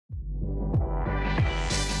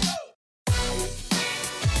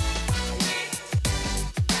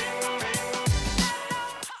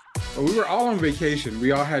we were all on vacation.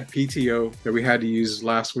 We all had PTO that we had to use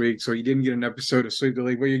last week, so you didn't get an episode of Sweep the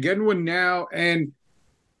League, but you're getting one now, and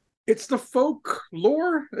it's the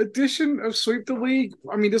folklore edition of Sweep the League.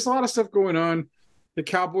 I mean, there's a lot of stuff going on. The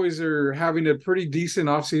Cowboys are having a pretty decent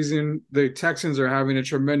offseason. The Texans are having a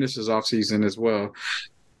tremendous offseason as well.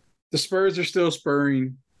 The Spurs are still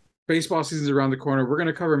spurring. Baseball season's around the corner. We're going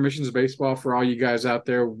to cover Missions Baseball for all you guys out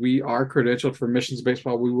there. We are credentialed for Missions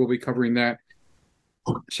Baseball. We will be covering that.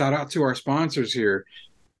 Shout out to our sponsors here.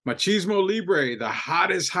 Machismo Libre, the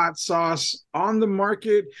hottest hot sauce on the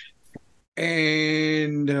market.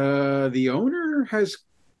 And the owner has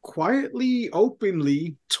quietly,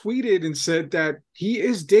 openly tweeted and said that he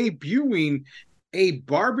is debuting a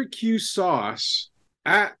barbecue sauce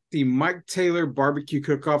at the Mike Taylor Barbecue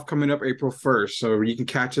Cook-Off coming up April 1st. So you can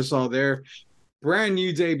catch us all there. Brand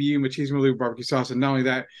new debut, Machismo Libre barbecue sauce. And not only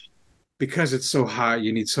that, because it's so hot,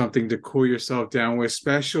 you need something to cool yourself down with.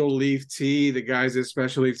 Special Leaf Tea. The guys at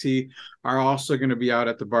Special Leaf Tea are also going to be out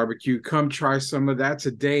at the barbecue. Come try some of that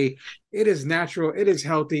today. It is natural. It is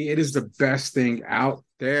healthy. It is the best thing out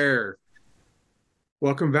there.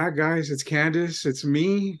 Welcome back, guys. It's Candace. It's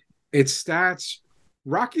me. It's Stats.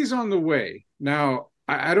 Rocky's on the way. Now,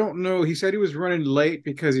 I don't know. He said he was running late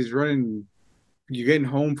because he's running. You're getting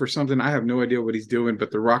home for something. I have no idea what he's doing,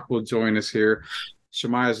 but The Rock will join us here.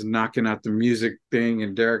 Shemaya's knocking out the music thing,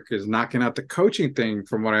 and Derek is knocking out the coaching thing.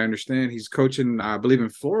 From what I understand, he's coaching, I believe, in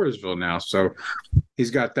Floresville now, so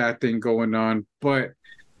he's got that thing going on. But,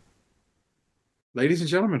 ladies and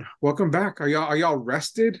gentlemen, welcome back. Are y'all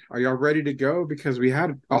rested? Are y'all ready to go? Because we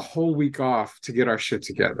had a whole week off to get our shit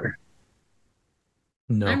together.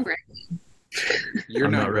 No, I'm ready.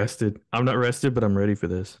 I'm not rested. I'm not rested, but I'm ready for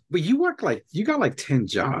this. But you got like 10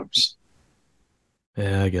 jobs.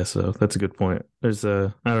 Yeah, I guess so. That's a good point. There's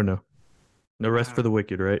I don't know. No rest for the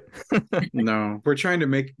wicked, right? No, we're trying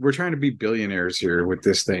to be billionaires here with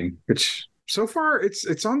this thing, which so far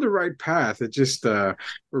it's on the right path. It just we're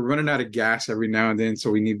running out of gas every now and then,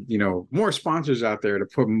 so we need, more sponsors out there to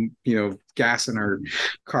put, gas in our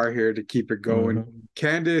car here to keep it going. Mm-hmm.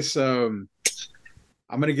 Candace, I'm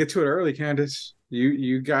gonna get to it early. Candace,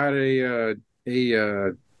 you got a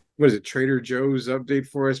what is it, Trader Joe's update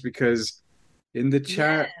for us? Because in the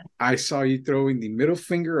chat, Yeah. I saw you throwing the middle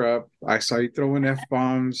finger up. I saw you throwing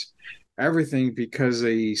F-bombs, everything, because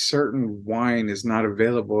a certain wine is not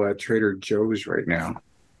available at Trader Joe's right now.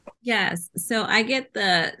 Yes. So I get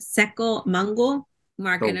the Seco Mango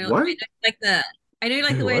mark. The I know, what? I know you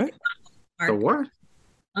like the way What? it's The mark. what?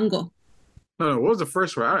 Mango. No, what was the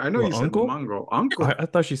first one? I know Well, you said uncle? mango. Uncle. I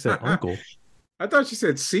thought she said uncle. I thought you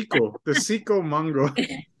said sequel. The sequel mango.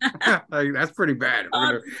 Like, that's pretty bad.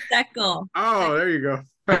 Oh, Seco. Oh, there you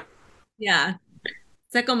go. Yeah.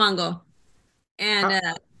 Seco Mango. And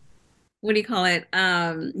what do you call it?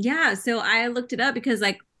 Yeah, so I looked it up because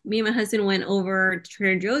like me and my husband went over to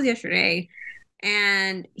Trader Joe's yesterday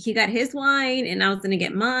and he got his wine and I was gonna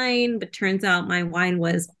get mine, but turns out my wine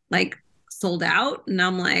was like sold out. And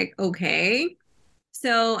I'm like, okay.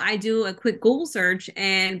 So I do a quick Google search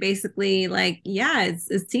and basically like, yeah, it's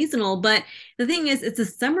seasonal. But the thing is, it's a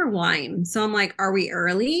summer wine. So I'm like, are we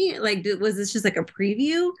early? Like, was this just like a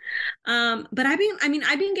preview? But I've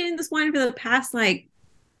been getting this wine for the past like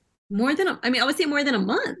I would say more than a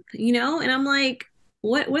month, and I'm like,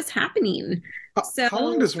 what's happening? How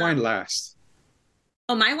long does wine last?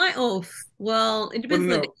 Oh, my wine? Oh, well, it depends.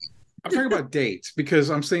 Well, no. I'm talking about dates, because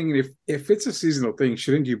I'm saying if it's a seasonal thing,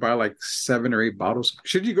 shouldn't you buy like 7 or 8 bottles?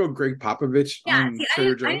 Should you go Greg Popovich on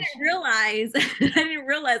Trader Joe's? I didn't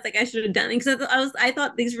realize like I should have done it because I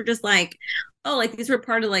thought these were just like, oh, like these were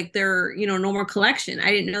part of like their, normal collection. I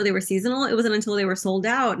didn't know they were seasonal. It wasn't until they were sold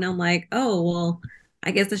out. And I'm like, oh, well, I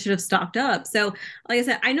guess I should have stocked up. So like I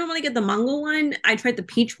said, I normally get the mango one. I tried the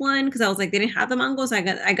peach one because I was like, they didn't have the mango. So I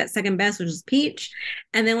got second best, which is peach.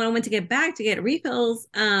 And then when I went to get back to get refills,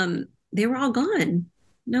 they were all gone.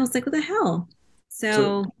 And I was like, what the hell?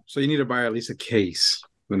 So you need to buy at least a case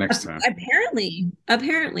the next time. Apparently.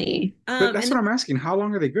 But that's what I'm asking. How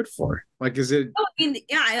long are they good for? Like, is it? Oh,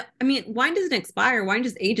 I mean, wine doesn't expire. Wine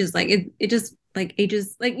just ages. Like it just like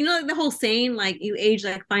ages. Like, like the whole saying, like you age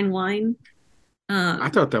like fine wine. I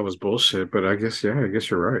thought that was bullshit, but I guess you're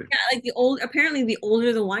right. Yeah, like apparently the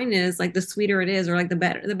older the wine is, like the sweeter it is, or like the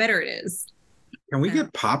better it is. Can we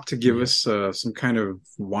get Pop to give us some kind of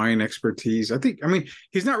wine expertise? I mean,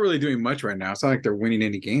 he's not really doing much right now. It's not like they're winning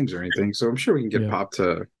any games or anything. So I'm sure we can get Pop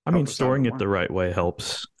to. I mean, storing it the right way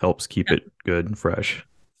helps keep it good and fresh.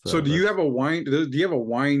 So do you have a wine? Do you have a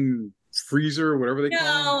wine freezer, whatever they call it?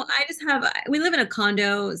 No, I just have. We live in a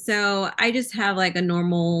condo, so I just have like a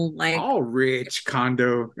normal, like all rich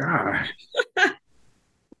condo. God.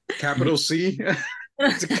 Capital C.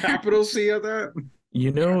 It's a capital C of that.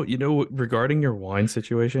 Regarding your wine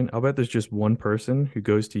situation, I'll bet there's just one person who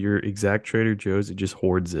goes to your exact Trader Joe's and just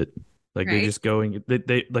hoards it. Like they're Right? just going,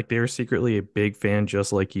 they like they're secretly a big fan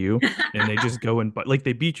just like you, and they just go and buy, like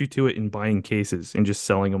they beat you to it in buying cases and just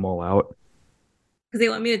selling them all out. Because they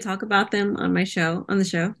want me to talk about them on my show, on the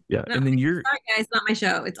show. Yeah, No, and then sorry guys, it's not my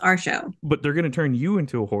show. It's our show. but they're gonna turn you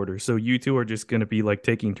into a hoarder, so you two are just gonna be like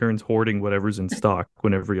taking turns hoarding whatever's in stock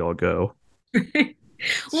whenever y'all go.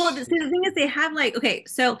 Well, see, the thing is, they have like, okay,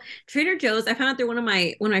 so Trader Joe's. I found out they're one of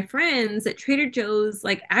my friends at Trader Joe's.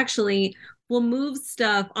 Like, actually, will move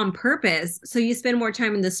stuff on purpose so you spend more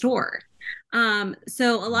time in the store.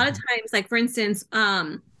 So a lot of times, like for instance,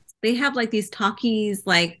 they have like these Takis,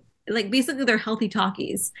 like basically they're healthy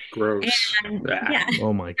Takis. Gross. And Ah. yeah,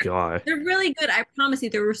 Oh my god. they're really good. I promise you,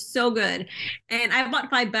 they were so good. And I bought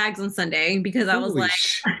 5 bags on Sunday because I was Holy like,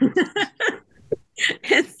 sh-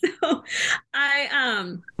 and so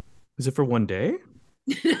I Is it for one day?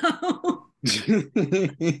 no. I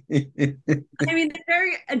mean, they're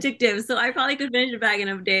very addictive, so I probably could finish a bag in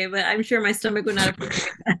a day, but I'm sure my stomach would not appreciate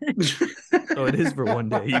that. Oh, it is for one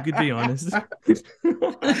day. You could be honest.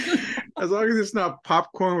 As long as it's not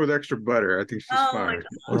popcorn with extra butter, I think she's Oh my fine.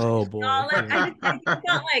 Oh boy. No, like I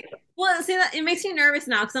felt like, well, see that it makes me nervous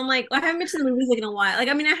now because I'm like, well, I haven't been to the movies like in a while. Like,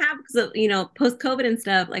 I mean, I have because of post COVID and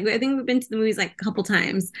stuff. Like, I think we've been to the movies like a couple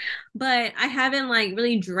times, but I haven't like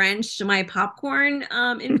really drenched my popcorn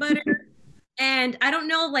in butter. And I don't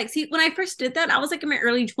know, like, see, when I first did that, I was like in my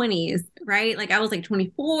early 20s, right? Like, I was like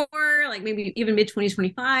 24, like maybe even mid 20s,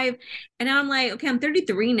 25. And now I'm like, okay, I'm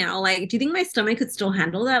 33 now. Like, do you think my stomach could still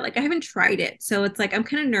handle that? Like, I haven't tried it. So it's like, I'm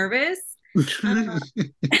kind of nervous because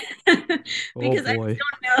I boy. don't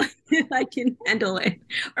know if I can handle it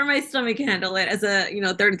or my stomach can handle it as a,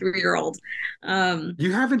 33-year-old.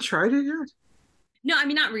 You haven't tried it yet? No, I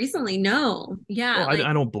mean, not recently. No. Yeah. Well, Like,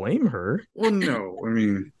 I don't blame her. Well, no. I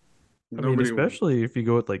mean, I mean, especially if you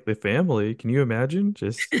go with like the family. Can you imagine?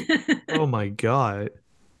 Just oh my god.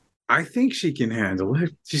 I think she can handle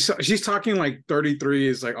it. She's talking like 33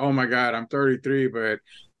 is like, oh my god, I'm 33, but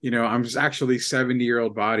I'm just actually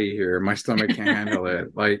 70-year-old body here. My stomach can't handle it.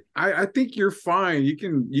 Like, I think you're fine. You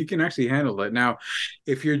can actually handle it. Now,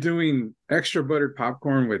 if you're doing extra buttered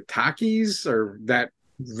popcorn with Takis or that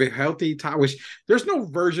the healthy which there's no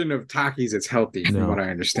version of Takis that's healthy from what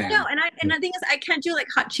I understand. No, and the thing is, I can't do like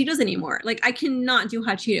hot Cheetos anymore. Like, I cannot do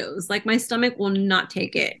hot Cheetos. Like, my stomach will not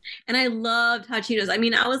take it. And I loved hot Cheetos. I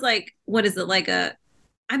mean, I was like, what is it like I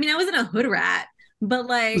wasn't a hood rat, but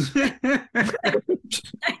like, I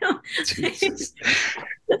don't. Jesus.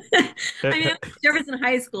 I mean, I was Jefferson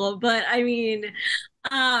High School, but I mean,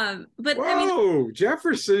 but Whoa, I mean,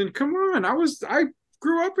 Jefferson, come on! I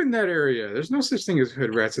grew up in that area. There's no such thing as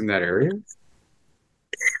hood rats in that area.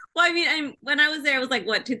 well, I mean, when I was there, it was like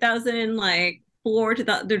what 2004,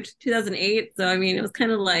 2008. So I mean, it was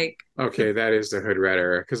kind of like okay, that is the hood rat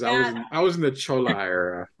era because I was in the Chola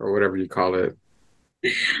era or whatever you call it.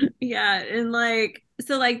 Yeah, and like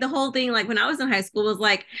so like the whole thing like when I was in high school was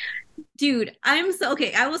like, dude, I'm so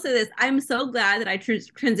okay, I will say this, I'm so glad that I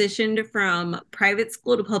transitioned from private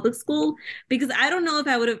school to public school because I don't know if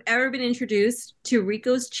I would have ever been introduced to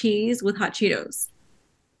Rico's cheese with hot Cheetos.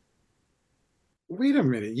 Wait a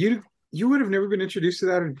minute, you would have never been introduced to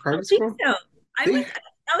that in private think school? so. I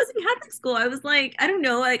was in Catholic school. I was like, I don't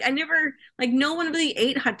know, like I never like no one really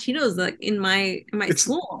ate hot Cheetos like in my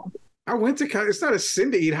school. I went to Catholic. It's not a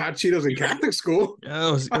sin to eat hot Cheetos in Catholic school. Yeah,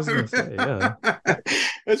 I was gonna say, yeah.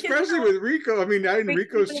 Especially with Rico. I mean, adding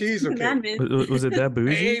Rico's cheese. Okay. Was it that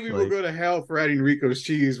bougie? Maybe we'll go to hell for adding Rico's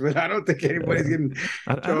cheese, but I don't think anybody's getting.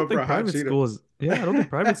 I don't think private school is. Yeah, I don't think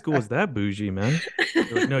private school is that bougie, man.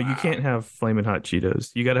 Like, no, you can't have flaming hot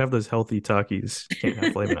Cheetos. You got to have those healthy Takis. You can't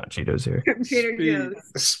have flaming hot Cheetos here. From Trader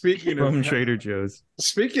Joe's. Speaking From Trader Joe's.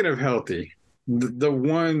 Speaking of healthy, the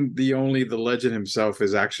one, the only, the legend himself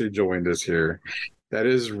has actually joined us here. That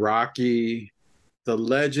is Rocky, the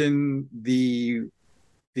legend, the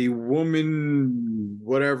woman,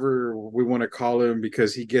 whatever we want to call him,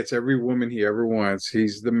 because he gets every woman he ever wants.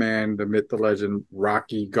 He's the man, the myth, the legend,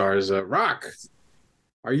 Rocky Garza. Rock,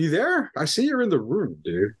 are you there? I see you're in the room,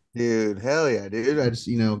 dude. Dude, hell yeah, dude. I just,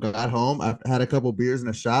 got home. I've had a couple beers and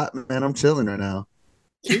a shot. Man, I'm chilling right now.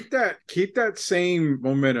 Keep that same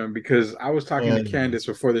momentum because I was talking to Candace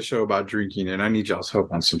before the show about drinking and I need y'all's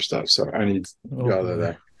help on some stuff. So I need y'all to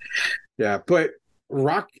that. Yeah, but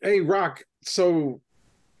Rock, so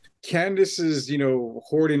Candace is,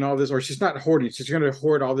 hoarding all this, or she's not hoarding, she's going to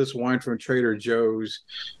hoard all this wine from Trader Joe's.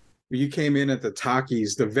 You came in at the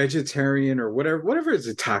Takis, the vegetarian or whatever is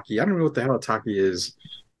a Taki. I don't know what the hell a Taki is.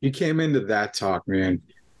 You came into that talk, man.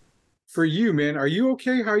 for you, man, are you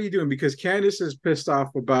okay? How are you doing? Because Candace is pissed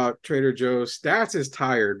off about Trader Joe's. Stats is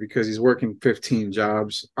tired because he's working 15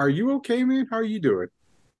 jobs. Are you okay, man? How are you doing?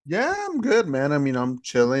 Yeah, I'm good, man. I mean, I'm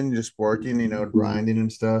chilling, just working, grinding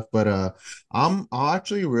and stuff. But I'm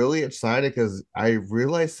actually really excited because I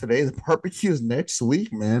realized today the barbecue is next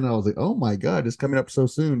week, man. I was like, oh my God, it's coming up so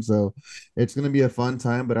soon. So it's gonna be a fun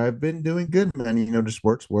time. But I've been doing good, man. Just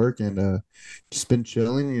work and just been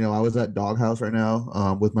chilling. I was at Doghouse right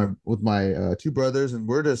now with my two brothers, and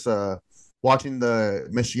we're just watching the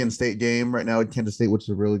Michigan State game right now at Kansas State, which is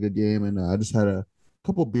a really good game. And I just had a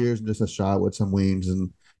couple beers and just a shot with some wings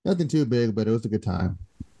and nothing too big, but it was a good time.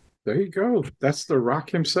 There you go. That's the Rock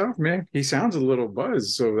himself, man. He sounds a little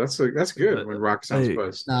buzzed, so that's good when Rock sounds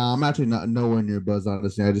buzzed. Nah, I'm actually not nowhere near buzzed,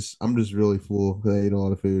 honestly. I'm just really full because I ate a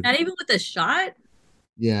lot of food. Not even with a shot?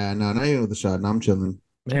 Yeah, no, not even with the shot. No, I'm chilling.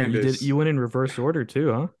 Man, you went in reverse order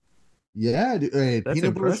too, huh? Yeah, dude. Hey, That's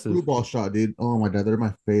peanut butter impressive. screwball shot, dude. Oh my God, they're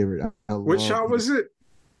my favorite. What shot was it?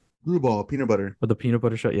 Screwball, peanut butter. But the peanut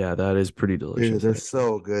butter shot, yeah, that is pretty delicious. Dude, they're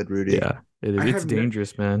so good, Rudy. Yeah, it is. It's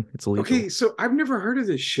dangerous, man. It's illegal. Okay, so I've never heard of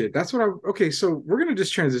this shit. That's what okay, so we're gonna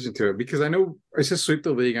just transition to it because I know it's just sweep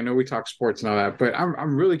the league. I know we talk sports and all that, but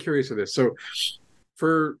I'm really curious of this. So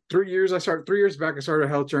for 3 years, 3 years back, I started a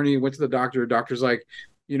health journey, went to the doctor. Doctor's like,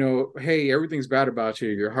 hey, everything's bad about you.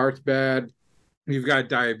 Your heart's bad, you've got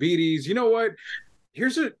diabetes. You know what? I'm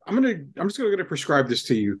just gonna prescribe this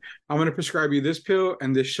to you. I'm gonna prescribe you this pill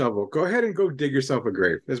and this shovel. Go ahead and go dig yourself a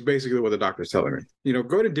grave. That's basically what the doctor's telling me. Go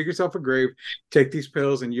ahead and dig yourself a grave, take these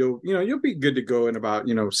pills, and you'll be good to go in about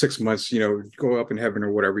 6 months, go up in heaven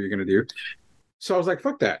or whatever you're gonna do. So I was like,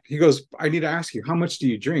 fuck that. He goes, I need to ask you, how much do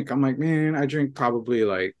you drink? I'm like, man, I drink probably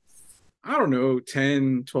like, I don't know,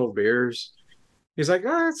 10, 12 beers. He's like,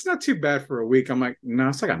 it's not too bad for a week. I'm like, no,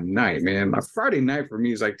 it's like a night, man. A Friday night for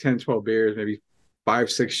me is like 10, 12 beers, maybe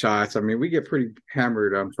 5, 6 shots. I mean, we get pretty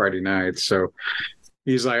hammered on Friday nights. So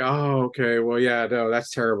he's like, oh, okay. Well, yeah, no,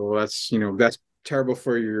 that's terrible. That's terrible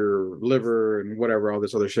for your liver and whatever, all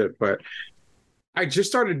this other shit. But I just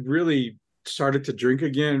started to drink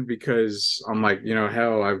again because I'm like,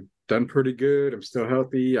 hell, I've done pretty good. I'm still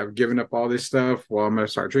healthy. I've given up all this stuff. Well, I'm going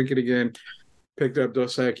to start drinking again. Picked up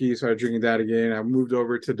Dos Equis, started drinking that again. I moved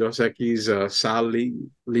over to Dos Equis, Sal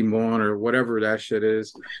Limon or whatever that shit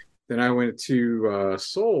is. Then I went to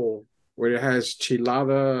Seoul, where it has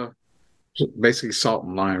chilada, basically salt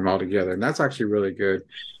and lime all together. And that's actually really good.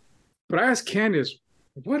 But I asked Candace,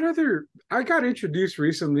 I got introduced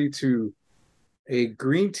recently to a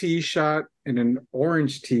green tea shot and an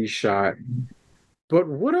orange tea shot. But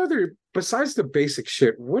besides the basic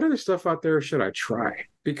shit, what other stuff out there should I try?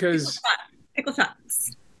 Because pickle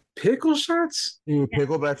shots. Pickle shots? Dude,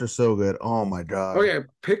 picklebacks are so good. Oh my God. Oh yeah,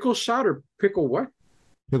 pickle shot or pickle what?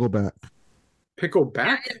 Pickleback.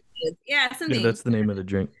 Pickleback? Yeah, that's the name of the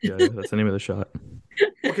drink. Yeah, that's the name of the shot.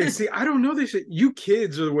 Okay, see, I don't know this shit. You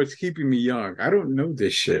kids are what's keeping me young. I don't know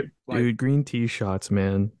this shit. Dude, green tea shots,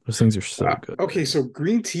 man. Those things are so good. Okay, so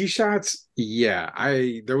green tea shots, yeah.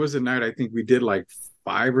 There was a night I think we did like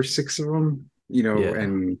 5 or 6 of them,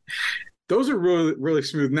 and those are really, really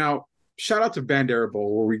smooth. Now, shout out to Bandera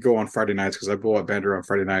Bowl where we go on Friday nights because I bowl at Bandera on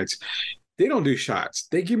Friday nights. They don't do shots.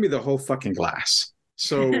 They give me the whole fucking glass.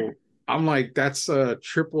 So I'm like, that's a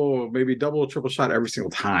triple, maybe double, triple shot every single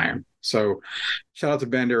time. So shout out to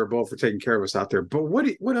Bandera Bowl for taking care of us out there. But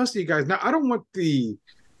what else do you guys now? I don't want the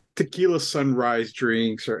tequila sunrise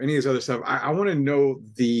drinks or any of this other stuff. I want to know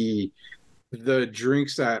the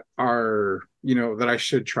drinks that are, that I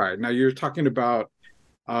should try. Now you're talking about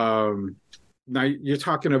what do you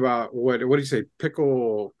say?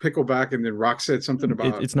 Pickleback, and then Rock said something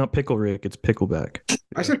about it's not pickle Rick, it's pickleback.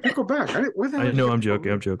 I said pickleback. I know, I'm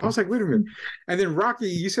joking. I was like, wait a minute. And then Rocky,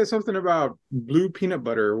 you said something about blue peanut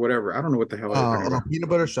butter or whatever. I don't know what the hell. Peanut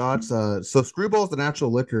butter shots. So Screwball is the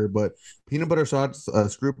natural liquor, but peanut butter shots,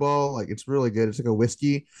 Screwball, like it's really good. It's like a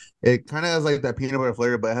whiskey. It kind of has like that peanut butter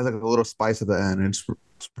flavor, but it has like a little spice at the end. It's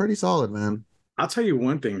pretty solid, man. I'll tell you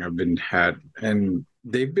one thing I've been had, and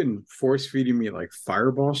they've been force feeding me like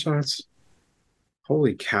Fireball shots.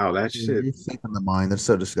 Holy cow, that shit! You're sick in the mind. That's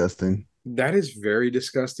so disgusting. That is very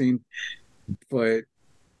disgusting, but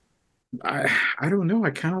I don't know.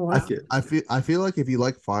 I kind of like it. I feel like if you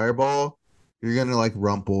like Fireball, you're gonna like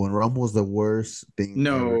Rumple, and Rumple is the worst thing.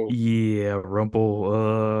 No, ever. Yeah,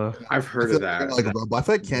 Rumple. I've heard of that. Like Rumple. I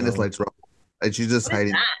feel like Candace likes Rumple, and she's just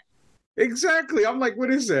hiding. Exactly. I'm like,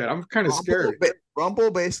 what is that? I'm kind of scared.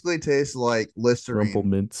 Rumple basically tastes like Listerine. Rumple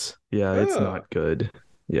mints. Yeah, it's not good.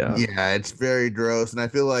 Yeah. Yeah, it's very gross, and I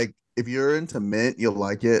feel like if you're into mint, you'll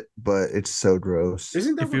like it, but it's so gross.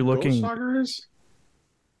 Isn't that if you're looking, Saga is?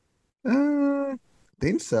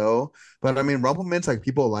 think so. But I mean, Rumple Mints, like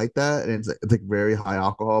people like that, and it's like very high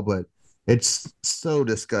alcohol, but it's so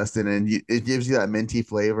disgusting, and it gives you that minty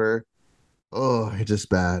flavor. Oh, it's just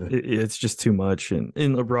bad. It's just too much. And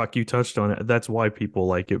in LeBrock, you touched on it. That's why people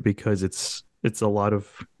like it, because it's a lot of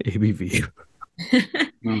ABV.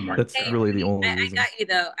 That's really the only reason. I got you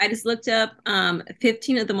though. I just looked up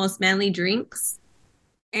 15 of the most manly drinks,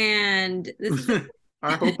 and this is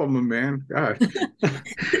I hope I'm a man. God.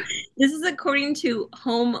 this is according to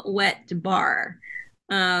Home Wet Bar.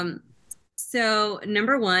 So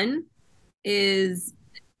number 1 is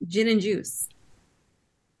gin and juice.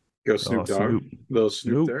 Go Snoop Dogg. Snoop. Little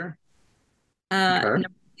Snoop there. Okay. Number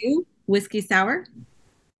 2, whiskey sour.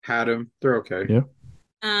 Had them. They're okay. Yeah.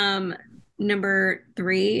 Number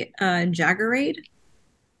 3, Jaggerade.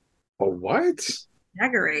 Oh, what?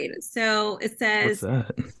 Jaggerade. So it says,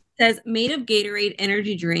 what's that? Says made of Gatorade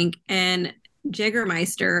energy drink and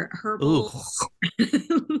Jägermeister herbal.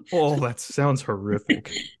 Oh, that sounds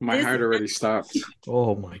horrific. My heart already stopped.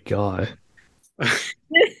 Oh my God.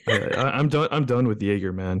 I'm done. I'm done with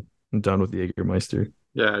Jaeger, man. I'm done with Jägermeister.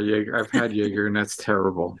 Yeah, Jaeger. I've had Jaeger, and that's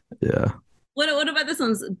terrible. Yeah. What about this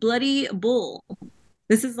one's Bloody Bull?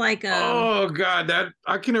 This is like oh God, that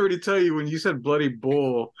I can already tell you when you said Bloody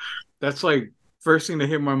Bull, that's like first thing that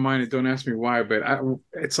hit my mind. And don't ask me why, but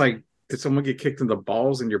it's like, did someone get kicked in the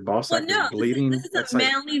balls and your ball sack is bleeding? This is a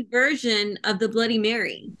manly version of the Bloody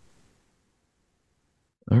Mary.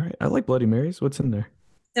 All right, I like Bloody Marys. What's in there?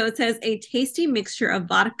 So it says a tasty mixture of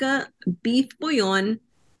vodka, beef bouillon.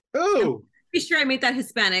 Oh, I'm pretty sure I made that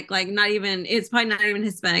Hispanic. Like it's probably not even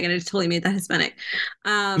Hispanic, and I just totally made that Hispanic.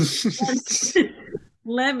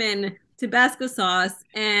 Lemon, Tabasco sauce,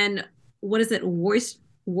 and what is it?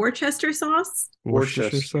 Worcester sauce?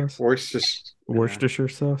 Worcestershire sauce? Worcestershire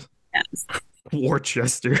sauce? Yes.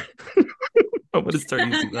 Worcester. I'm going to start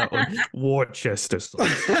using that one. Worcester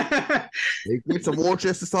sauce. Get some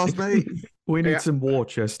Worcester sauce, mate. We need some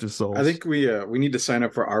Worcester sauce. I think we need to sign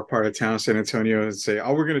up for our part of town, San Antonio, and say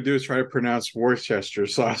all we're going to do is try to pronounce Worcester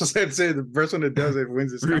sauce. I'd say the person that does it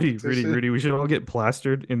wins this competition. Rudy, we should all get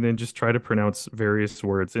plastered and then just try to pronounce various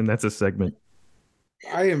words, and that's a segment.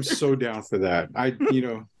 I am so down for that.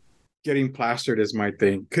 Getting plastered is my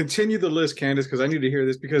thing. Continue the list, Candace, because I need to hear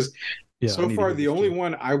this, because so far the only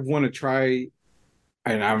one I want to try,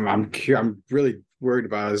 and I'm really worried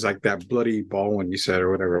about, is like that Bloody Ball one you said, or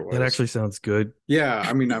whatever it was. That actually sounds good. Yeah,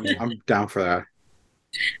 I mean, I'm down for that.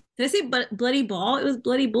 Did I say Bloody Ball? It was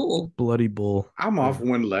Bloody Bull. Bloody Bull. I'm off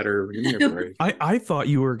one letter. Give me a break. I thought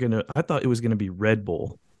it was gonna be Red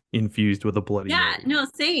Bull infused with a Bloody Mary. No,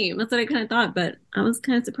 same. That's what I kind of thought, but I was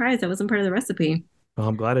kind of surprised that wasn't part of the recipe. Well,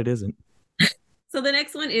 I'm glad it isn't. So the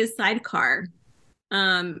next one is Sidecar.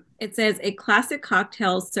 It says a classic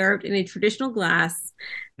cocktail served in a traditional glass.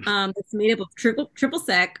 It's made up of triple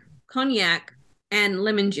sec, cognac, and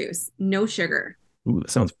lemon juice. No sugar. Ooh, that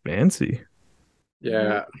sounds fancy.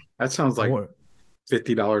 Yeah, that sounds like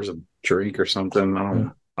 $50 a drink or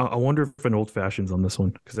something. I wonder if an old fashioned's on this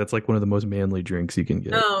one, because that's like one of the most manly drinks you can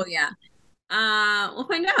get. Oh yeah. We'll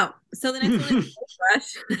find out. So the next one is Gold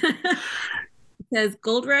Rush. It says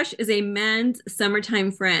Gold Rush is a man's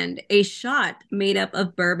summertime friend, a shot made up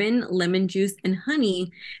of bourbon, lemon juice, and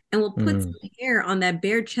honey, and will put some hair on that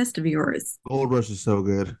bare chest of yours. Gold Rush is so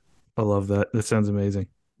good. I love that. That sounds amazing.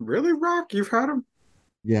 Really, Rock? You've had them?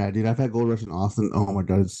 Yeah, dude, I've had Gold Rush in Austin. Oh my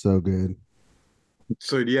God, it's so good.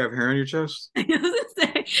 So do you have hair on your chest? I was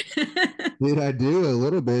gonna say. Dude, I do a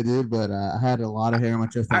little bit, dude, but I had a lot of hair on my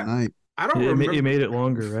chest that night. I don't remember. You made it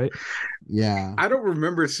longer, right? Yeah. I don't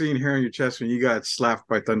remember seeing hair on your chest when you got slapped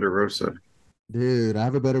by Thunder Rosa. Dude, I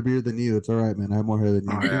have a better beard than you. It's all right, man. I have more hair than you.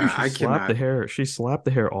 Oh, yeah. I slapped the hair. She slapped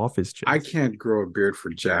the hair off his chest. I can't grow a beard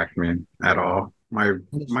for Jack, man, at all. My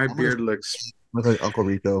beard looks like Uncle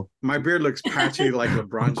Rico. My beard looks patchy like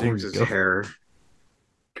LeBron James's hair.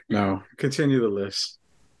 No, continue the list.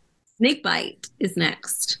 Snakebite is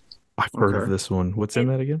next. I've heard of this one. What's in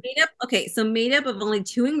that again? Made up of only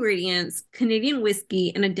 2 ingredients, Canadian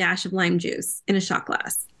whiskey and a dash of lime juice in a shot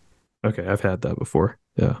glass. Okay, I've had that before.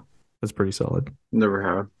 Yeah, that's pretty solid. Never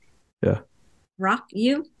have. Yeah. Rock,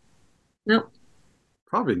 you? Nope.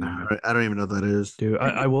 Probably not. I don't even know what that is. Dude,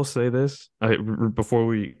 I will say this. Before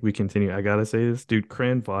we continue, I gotta say this. Dude,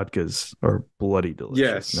 cran vodkas are bloody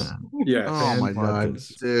delicious, yes. man. Yes. Oh my God,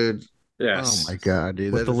 dude. Yes. Oh my God,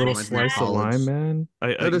 dude. With the little slice of lime, man.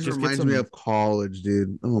 That just reminds me of college,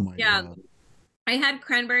 dude. Oh my God. I had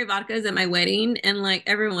cranberry vodkas at my wedding, and like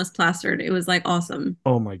everyone was plastered. It was like awesome.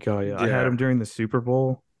 Oh my God, yeah. I had them during the Super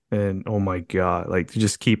Bowl, And oh my God, like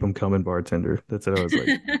just keep them coming, bartender. That's what I was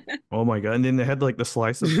like. Oh my God. And then they had like the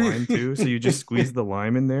slice of lime too. So you just squeeze the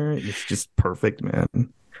lime in there. It's just perfect,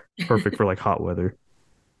 man. Perfect for like hot weather.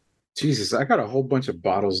 Jesus, I got a whole bunch of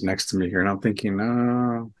bottles next to me here, and I'm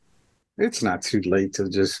thinking, it's not too late to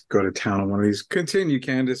just go to town on one of these. Continue,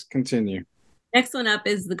 Candace. Continue. Next one up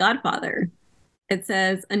is The Godfather. It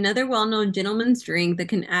says, another well-known gentleman's drink that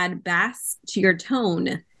can add bass to your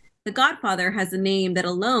tone. The Godfather has a name that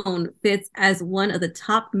alone fits as one of the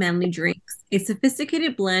top manly drinks. A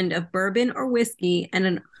sophisticated blend of bourbon or whiskey and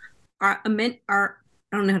an I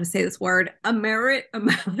don't know how to say this word. Is it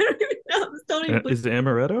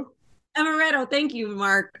amaretto? Amaretto, thank you,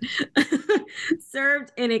 Mark.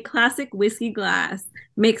 Served in a classic whiskey glass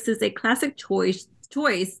makes this a classic choice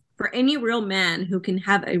for any real man who can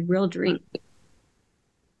have a real drink.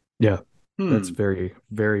 Yeah, that's very,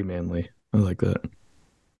 very manly. I like that.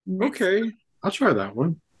 Okay, I'll try that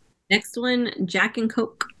one. Next one, Jack and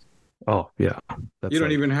Coke. Oh yeah, you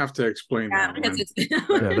don't even have to explain that one.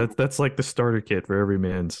 Yeah, that's like the starter kit for every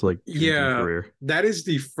man's like career. That is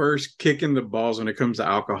the first kick in the balls when it comes to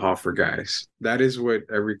alcohol for guys. That is what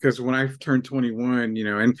because when I turned 21,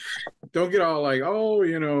 and don't get all like,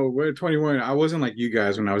 we're 21. I wasn't like you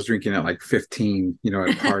guys when I was drinking at like 15,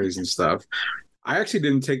 at parties and stuff. I actually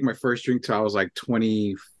didn't take my first drink till I was like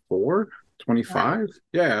 24, 25.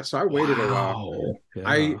 Yeah, so I waited a while.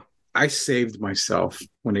 Yeah. I saved myself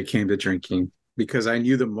when it came to drinking because I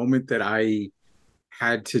knew the moment that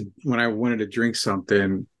when I wanted to drink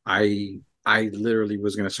something, I literally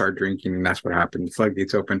was going to start drinking, and that's what happened. The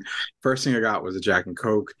floodgates opened. First thing I got was a Jack and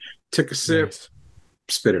Coke. Took a sip,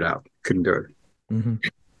 spit it out. Couldn't do it. Mm-hmm.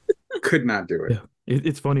 Could not do it. Yeah.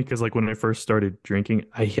 It's funny because like when I first started drinking,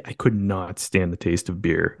 I could not stand the taste of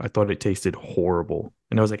beer. I thought it tasted horrible,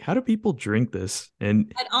 and I was like, "How do people drink this?"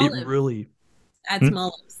 And it really at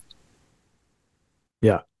Smallest.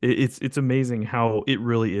 Yeah, it's amazing how it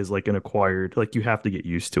really is like an acquired, like you have to get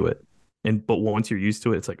used to it. But once you're used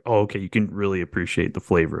to it, it's like, oh, okay, you can really appreciate the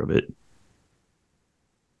flavor of it.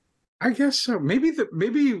 I guess so. Maybe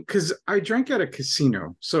because I drank at a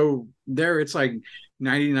casino. So there it's like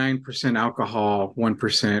 99% alcohol,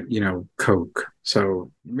 1%, Coke.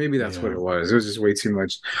 So maybe that's what it was. It was just way too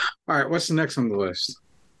much. All right, what's the next on the list?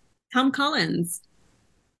 Tom Collins.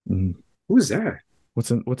 Who's that? What's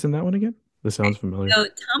in that one again? This sounds familiar. So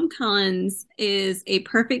Tom Collins is a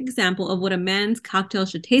perfect example of what a man's cocktail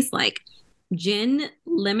should taste like. Gin,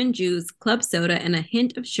 lemon juice, club soda, and a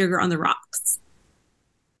hint of sugar on the rocks.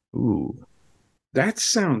 Ooh. That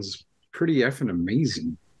sounds pretty effing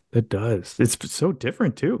amazing. It does. It's so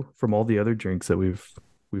different too from all the other drinks that we've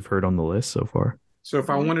heard on the list so far. So if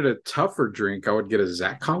I wanted a tougher drink, I would get a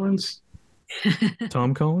Zach Collins.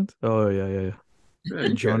 Tom Collins? Oh yeah.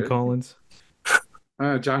 John Collins.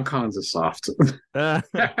 John Collins is soft.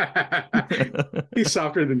 He's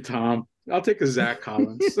softer than Tom. I'll take a Zach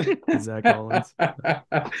Collins. Zach Collins.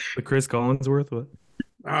 The Chris Collinsworth? What?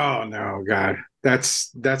 Oh no, God.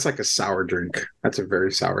 That's like a sour drink. That's a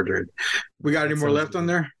very sour drink. We got any more left on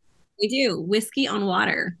there? We do. Whiskey on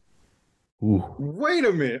water. Ooh. Wait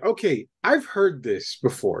a minute. Okay, I've heard this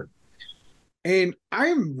before. And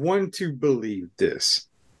I'm one to believe this.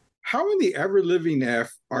 How in the ever-living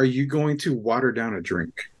F are you going to water down a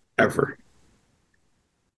drink ever?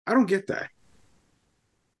 I don't get that.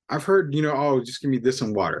 I've heard, just give me this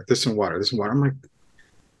and water, this and water, this and water. I'm like,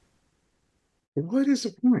 what is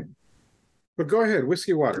the point? But go ahead,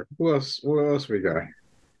 whiskey, water. What else we got?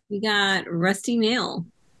 We got Rusty Nail.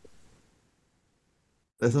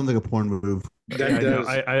 That sounds like a porn move. That does.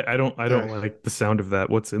 I don't like the sound of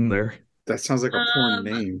that. What's in there? That sounds like a porn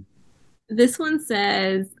name. This one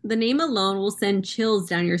says the name alone will send chills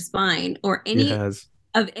down your spine, or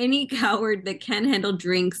any coward that can handle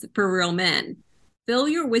drinks for real men. Fill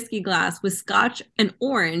your whiskey glass with scotch and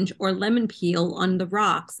orange or lemon peel on the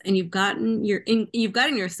rocks, and you've gotten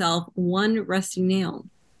yourself one Rusty Nail.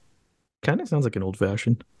 Kind of sounds like an old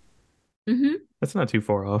fashioned. Mm-hmm. That's not too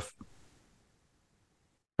far off.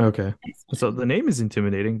 Okay, so the name is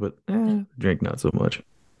intimidating, but drink not so much.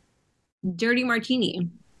 Dirty Martini.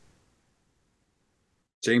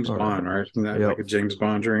 James Bond, right? Isn't that like a James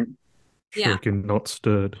Bond drink? Yeah. Shaken, not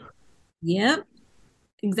stirred. Yep.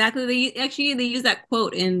 Exactly. They use that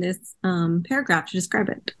quote in this paragraph to describe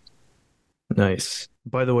it. Nice.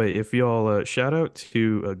 By the way, if y'all shout out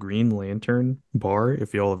to a Green Lantern bar,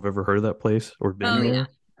 if y'all have ever heard of that place or been there. Yeah.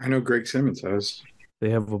 I know Greg Simmons has.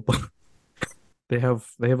 They have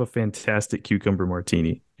a fantastic cucumber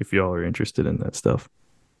martini. If y'all are interested in that stuff,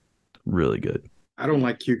 really good. I don't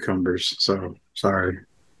like cucumbers, so sorry.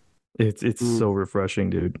 It's Ooh. so refreshing,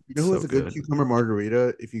 dude. You know It's who so has a good good. cucumber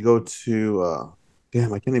margarita? If you go to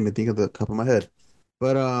damn, I can't even think of the top of my head.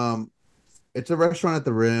 But it's a restaurant at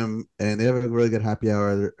the Rim, and they have a really good happy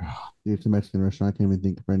hour. Dude, it's a Mexican restaurant. I can't even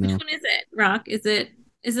think right Which now. one is it, Rock? Is it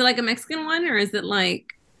like a Mexican one or is it like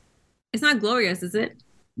it's not Glorious, is it?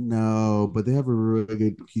 No, but they have a really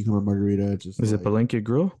good cucumber margarita. It's just Is it like Palenque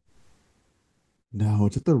Grill? no,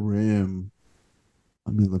 it's at the Rim.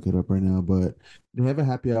 Let me look it up right now. But they have a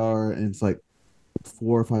happy hour, and it's like $4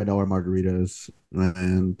 or $5 margaritas,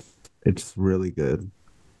 and it's really good.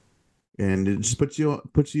 And it just puts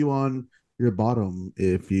you on your bottom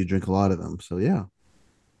if you drink a lot of them. So yeah,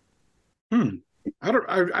 Hmm. I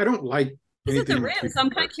don't like This is the anything with Rim, so I'm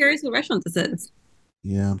kind cucumber. of curious what restaurant this is.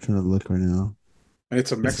 yeah, I'm trying to look right now. And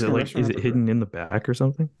it's a Mexican Is restaurant at it the Rim. hidden in the back or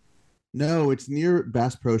something? No, it's near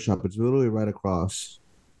Bass Pro Shop. It's literally right across.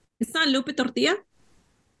 It's not Lupe Tortilla.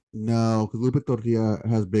 No, because Lupe Tortilla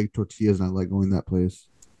has big tortillas, and I like going that place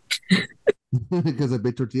because of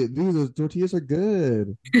big tortilla. Dude, those tortillas are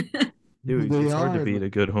good. Dude, They it's hard to are. beat a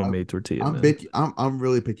good I'm, homemade tortilla, I'm man. picky. I'm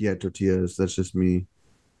really picky at tortillas. That's just me,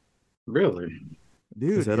 Really?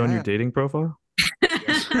 Is dude. that on your Yeah, dating profile?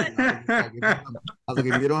 yeah. I was like,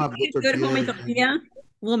 if you don't have good A good homemade tortillas, then tortilla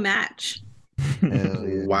will match. hell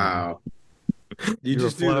yeah, Wow. You You're a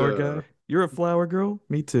just do flower guy? the You're a flower girl?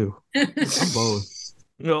 Me too. I'm both.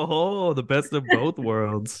 Oh, the best of both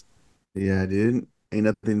worlds. Yeah, dude. Ain't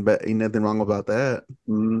nothing wrong about that.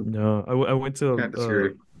 mm, No, I went can't to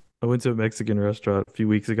disagree. I went to a Mexican restaurant a few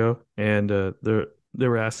weeks ago, and they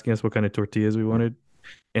were asking us what kind of tortillas we wanted,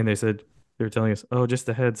 and they were telling us, "Oh, just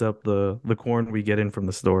a heads up, the corn we get in from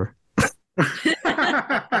the store." No,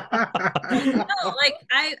 like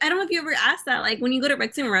I don't know if you ever asked that. Like when you go to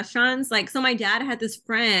Mexican restaurants, like so my dad had this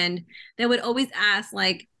friend that would always ask,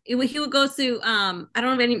 like he would go to I don't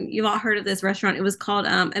know if any you've all heard of this restaurant. It was called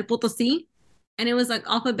El Potosí, and it was like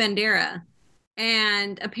off of Bandera.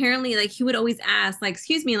 And apparently, like he would always ask, like,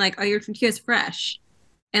 excuse me, like, are your tortillas fresh?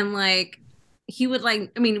 And like he would like,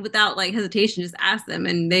 I mean, without like hesitation, just ask them,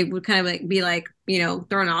 and they would kind of like be like,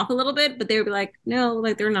 thrown off a little bit, but they would be like, no,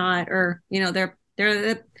 like they're not, or Ooh, they're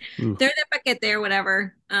the paquete or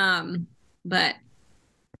whatever. But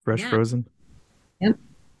fresh yeah, frozen. yep.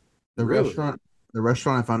 The Really? restaurant, the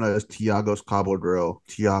restaurant I found out is Tiago's Cabo Grill.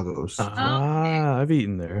 Tiago's. Oh, Ah, I've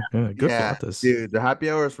eaten there. Yeah, good Yeah, flatas. dude. The happy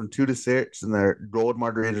hour is from 2 to 6, and their gold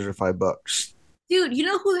margaritas are $5. dude, you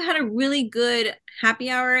know who had a really good happy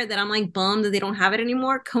hour that I'm like bummed that they don't have it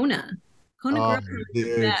anymore? Kona. Kona Oh, Grill is the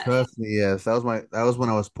dude, best. trust me. Yes, that was when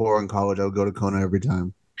I was poor in college. I would go to Kona every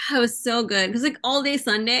time. That was so good because like all day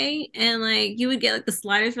Sunday, and like you would get like the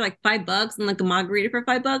sliders for like $5 and like a margarita for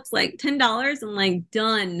 $5, like $10 and like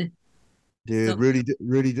done. So Dude,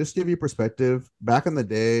 Rudy, just to give you perspective, back in the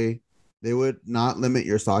day, they would not limit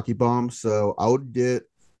your sake bombs. So I would get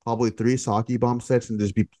probably 3 sake bomb sets and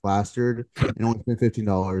just be plastered and only spend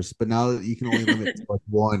 $15. But now you can only limit to like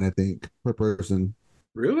one, I think, per person.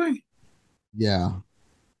 Really? Yeah.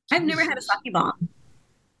 I've never had a Jesus. sake bomb.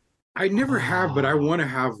 I never have, but I Oh, want to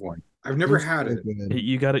have one. I've never they're had so it. good.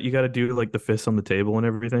 You gotta do like the fists on the table and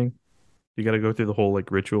everything. You gotta go through the whole like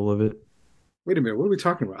ritual of it. Wait a minute, what are we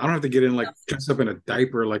talking about? I don't have to get in like dressed up in a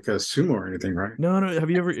diaper like a sumo or anything, right? No, no. Have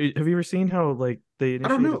you ever seen how like they I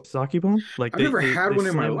don't initiate know. a sake bomb? Like I've never had they one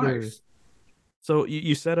in my slam life. their so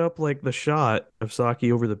you set up like the shot of sake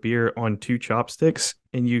over the beer on two chopsticks,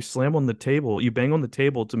 and you slam on the table. You bang on the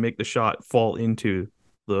table to make the shot fall into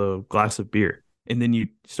the glass of beer, and then you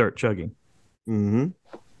start chugging. Hmm.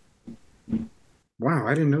 Wow,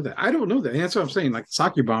 I didn't know that. I don't know that. And that's what I'm saying. Like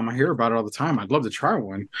sake bomb, I hear about it all the time. I'd love to try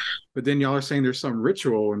one, but then y'all are saying there's some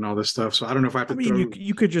ritual and all this stuff. So I don't know if I have I to mean, you throw.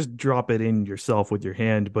 you could just drop it in yourself with your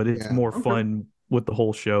hand, but it's Yeah. more Okay. fun with the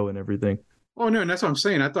whole show and everything. Oh no, and that's what I'm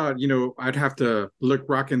saying. I thought, I'd have to look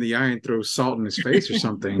Rock in the eye and throw salt in his face or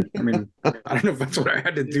something. I mean, I don't know if that's what I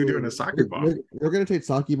had to do doing a Dude, sake we're, bomb. we're, we're gonna take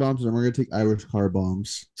sake bombs and we're gonna take Irish car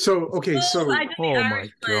bombs. So okay, Oh, so I did the Oh my Irish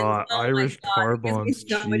ones. God, Oh my Irish God, car it gives me bombs,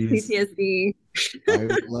 so much jeez. PTSD.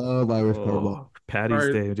 I love Irish car bombs. Oh, all Patty's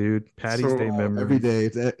right, Day, dude. Patty's so Day Every memories. day.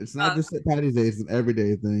 It's not Uh, just at Patty's Day, it's an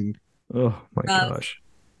everyday thing. Oh my uh, gosh.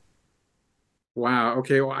 wow,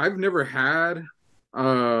 okay, well, I've never had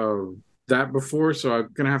uh that before, so I'm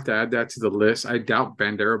gonna have to add that to the list. I doubt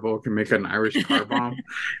Banderable can make an Irish car bomb.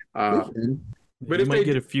 They Uh, can. but You if might they,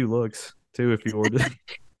 get a few looks too if you order.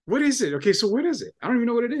 what is it? Okay, so what is it? I don't even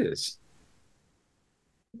know what it is.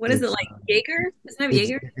 what is it It's like? Jaeger? Doesn't it have it's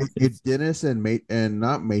Jaeger? it's Guinness and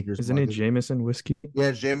not Maker's Isn't Mark. it Jameson whiskey? Yeah,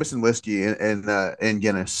 it's Jameson whiskey and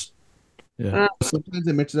Guinness. Yeah. Uh, Sometimes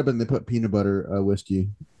they mix it up and they put peanut butter whiskey.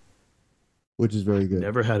 which is very good.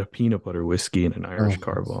 Never had a peanut butter whiskey in an Irish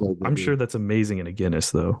car bomb. so good, I'm dude. sure that's amazing in a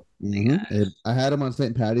Guinness, though. And I had them on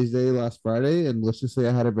St. Patty's Day last Friday, and let's just say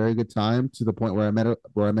I had a very good time to the point where I met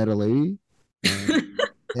a lady,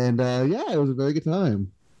 and yeah, it was a very good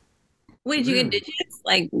time. Wait, did you get digits?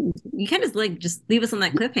 Like, you can't just like just leave us on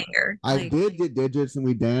that cliffhanger. I Like, did get digits, and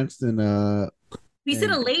we danced, and you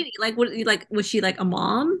said a lady. Like, what? Like, was she like a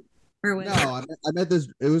mom or what? no, I met this.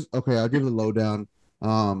 It was okay. I'll give the lowdown.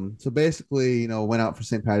 So basically, went out for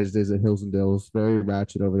St. Patty's Days at Hills and Dills. Very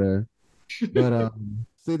ratchet over there. But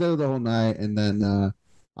stayed there the whole night, and then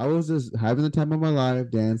I was just having the time of my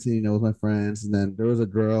life, dancing, with my friends. And then there was a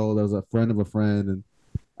girl, that was a friend of a friend, and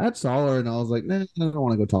I saw her, and I was like, nah, I don't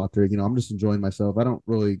want to go talk to her. I'm just enjoying myself. I don't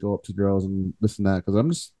really go up to girls and this and that because I'm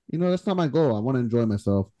just, that's not my goal. I want to enjoy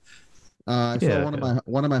myself. I saw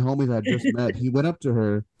one of my homies I just met. He went up to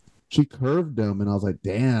her. She curved him, and I was like,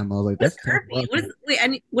 "Damn!" I was like, What's "That's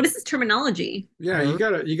curvy? What is this terminology? Yeah, you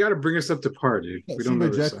gotta bring us up to par, dude. We don't know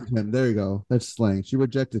this rejected him. There you go. That's slang. She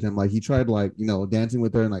rejected him. Like he tried, dancing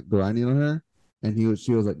with her and like grinding on her, and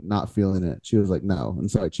she was like not feeling it. She was like, "No," and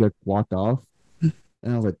so like she walked off, and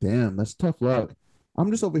I was like, "Damn, that's tough luck." I'm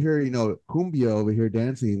just over here, cumbia over here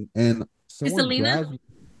dancing, and someone grabs me.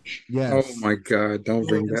 Yes. Oh my God! Don't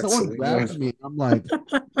bring that. Someone grabs me. I'm like,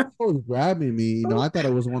 someone's grabbing me. I thought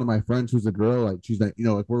it was one of my friends who's a girl. Like she's like,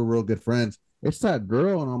 like we're real good friends. It's that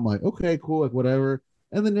girl, and I'm like, okay, cool, like whatever.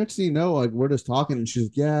 And the next thing you know, like we're just talking, and she's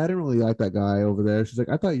like, yeah, I didn't really like that guy over there. She's like,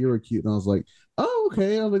 I thought you were cute, and I was like, oh,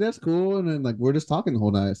 okay. I was like, that's cool. And then like we're just talking the whole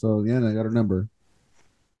night. So yeah, and I got her number.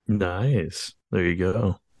 Nice. There you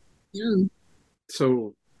go. Yeah.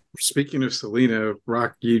 So speaking of Selena,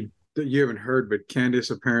 Rock, you haven't heard, but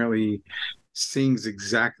Candace apparently sings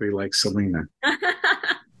exactly like Selena.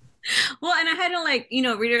 Well, and I had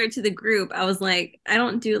to read her to the group. I was like, I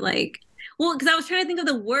don't do because I was trying to think of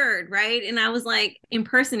the word, right? And I was like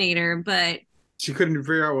impersonator, but she couldn't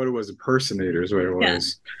figure out what it was. Impersonator is what it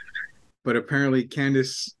was. But apparently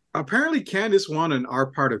Candace won an Our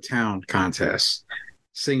Part of Town contest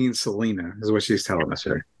singing Selena is what she's telling us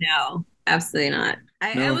here. No, absolutely not.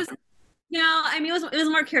 I mean, it was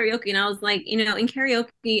more karaoke, and I was like, in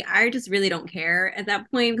karaoke, I just really don't care at that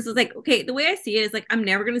point because it's like, okay, the way I see it is like, I'm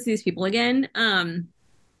never gonna see these people again,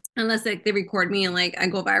 unless like they record me and like I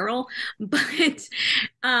go viral. But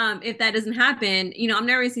if that doesn't happen, I'm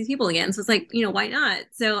never gonna see these people again. So it's like, why not?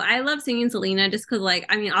 So I love singing Selena just because, like,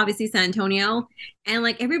 I mean, obviously San Antonio, and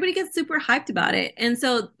like everybody gets super hyped about it, and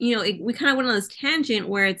so we kind of went on this tangent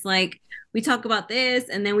where it's like we talk about this,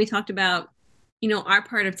 and then we talked about our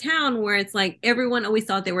part of town where it's like everyone always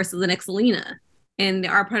thought they were the next Selena in the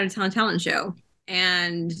Our Part of Town talent show.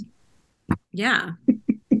 And yeah.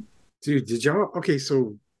 Dude, did y'all? Okay,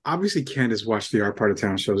 so obviously Candace watched the Our Part of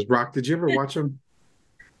Town shows. Brock, did you ever watch them?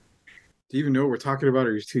 Do you even know what we're talking about, or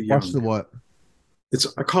are you too young? Watch the what? It's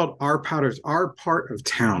called Our Part of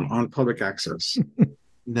Town on public access.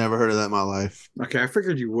 Never heard of that in my life. Okay, I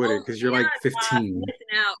figured you would because you're like 15.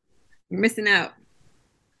 You're missing out.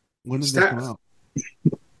 When did this come out?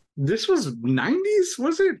 This was 90s,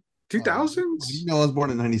 was it? 2000s? I was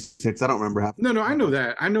born in 96. I don't remember half. No, I know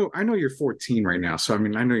that. I know you're 14 right now. So I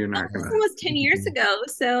mean, I know you're not gonna. This was 10 years ago.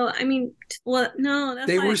 So I mean, well, no, that's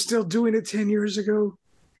they were still doing it 10 years ago.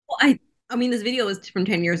 Well, I mean, this video was from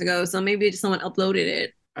 10 years ago, so maybe just someone uploaded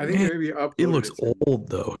it. I think maybe uploaded it looks old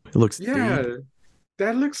though. It looks dated.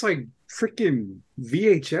 That looks like freaking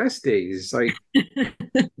VHS days. Like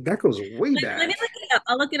that goes way back. Let me look it up.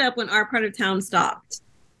 I'll look it up when Our Part of Town stopped.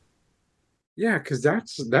 Yeah, because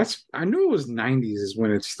that's I knew it was 90s is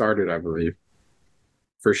when it started, I believe.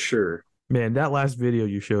 For sure. Man, that last video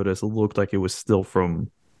you showed us looked like it was still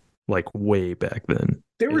from like way back then.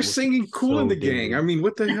 They were singing Cool in the Gang. I mean,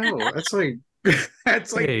 what the hell? That's like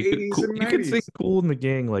 80s and 90s. You can sing Cool in the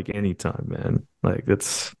Gang like anytime, man. Like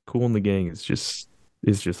that's Cool in the Gang is just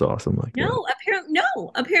awesome. Like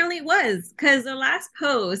apparently it was because the last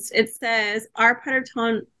post it says Our Part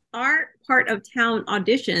of Town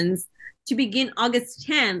auditions to begin August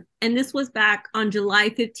 10th, and this was back on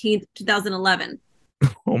July 15th, 2011.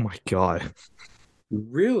 Oh my god!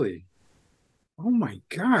 Really? Oh my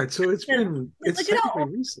god! So it's been recent.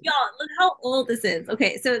 Y'all, look how old this is.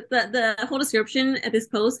 Okay, so the whole description at this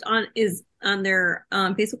post is on their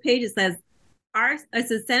Facebook page. It says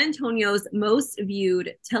San Antonio's most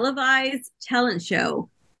viewed televised talent show,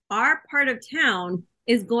 Our Part of Town,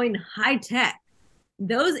 is going high tech.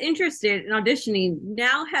 Those interested in auditioning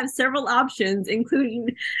now have several options, including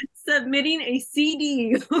submitting a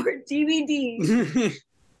CD or DVD.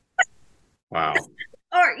 Wow.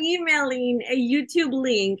 Or emailing a YouTube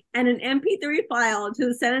link and an MP3 file to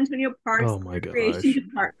the San Antonio Parks Creation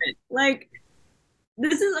Department. Like,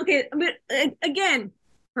 this is okay. But again,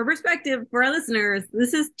 for perspective for our listeners,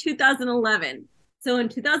 this is 2011. So in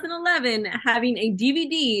 2011, having a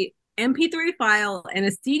DVD, MP3 file, and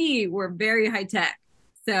a CD were very high tech.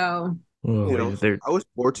 So Oh, Yeah, yeah, they're I was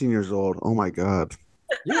 14 years old. Oh my God.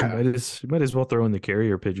 Yeah. you might as well throw in the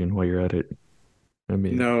carrier pigeon while you're at it. I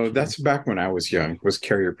mean, No, that's back when I was young, was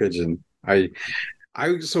carrier pigeon. I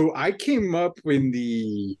came up in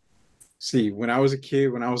the see, when I was a kid,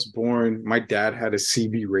 when I was born, my dad had a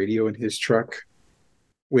CB radio in his truck,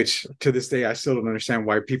 which to this day I still don't understand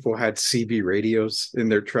why people had CB radios in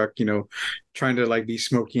their truck, trying to like be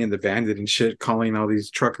Smokey and the Bandit and shit, calling all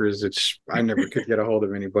these truckers, which I never could get a hold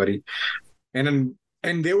of anybody. And then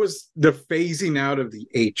and there was the phasing out of the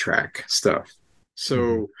 8-track stuff.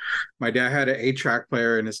 So my dad had an 8-track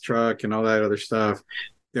player in his truck and all that other stuff.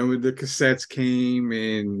 Then when the cassettes came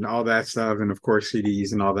and all that stuff, and of course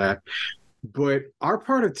CDs and all that. But our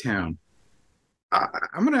part of town,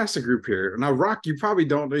 I'm going to ask the group here. Now, Rock, you probably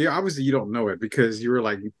don't. Obviously, you don't know it because you were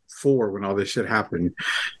like 4 when all this shit happened.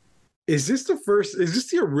 Is this the first? Is this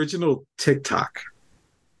the original TikTok?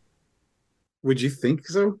 Would you think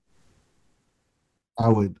so? I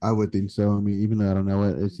would think so. I mean, even though I don't know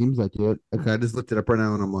it, it seems like it. Okay, I just looked it up right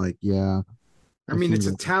now, and I'm like, yeah. I It mean, it's seems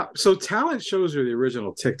a like talent. So talent shows are the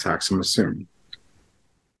original TikToks, I'm assuming.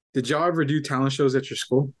 Did y'all ever do talent shows at your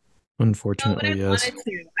school? no, but unfortunately, I yes. wanted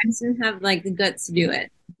to. I just didn't have like the guts to do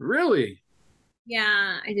it. Really?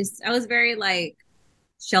 Yeah, I was very like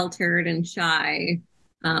sheltered and shy.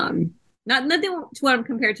 Not nothing to what I'm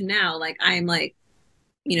compared to now. Like I'm like,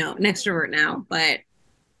 an extrovert now, but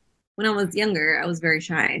when I was younger, I was very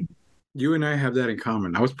shy. You and I have that in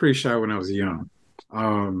common. I was pretty shy when I was young.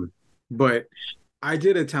 But I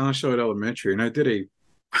did a talent show at elementary and I did a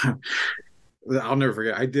I'll never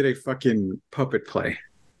forget. I did a fucking puppet play.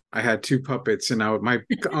 I had 2 puppets and my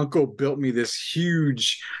uncle built me this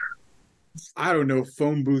huge, I don't know,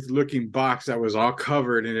 phone booth looking box that was all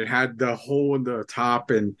covered and it had the hole in the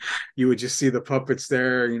top and you would just see the puppets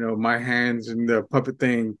there, my hands and the puppet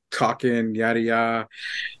thing talking, yada yada.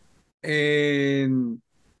 And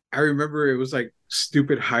I remember it was like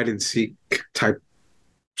stupid hide and seek type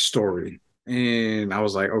story. And I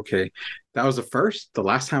was like, okay, that was the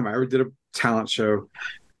last time I ever did a talent show.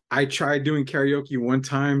 I tried doing karaoke one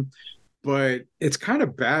time, but it's kind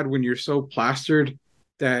of bad when you're so plastered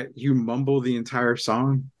that you mumble the entire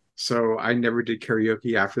song. So I never did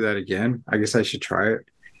karaoke after that again. I guess I should try it.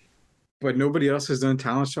 But nobody else has done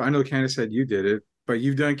talent show. I know Candace said you did it, but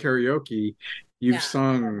you've done karaoke. You've Yeah.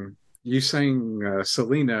 sung, you sang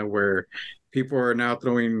Selena, where people are now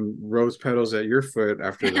throwing rose petals at your foot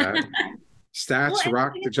after that. Well, Stats and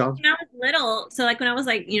rock the job. when I was little, so like when I was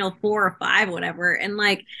like, 4 or 5 or whatever, and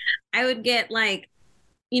like I would get like,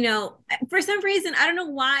 for some reason, I don't know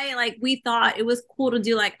why, like we thought it was cool to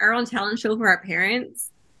do like our own talent show for our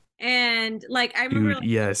parents. And like I remember Dude,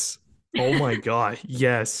 yes. Oh my God,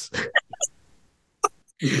 yes.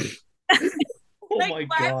 Oh like my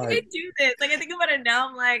why God. did I do this? Like I think about it now,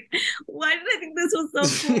 I'm like, why did I think this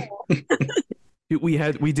was so cool? Dude,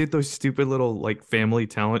 we did those stupid little like family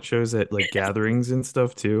talent shows at like gatherings and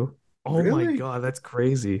stuff too. Oh my Really? God, that's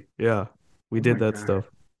crazy. Yeah, we Oh did my that God. stuff.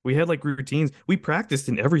 We had like routines. We practiced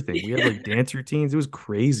in everything. We had like dance routines. It was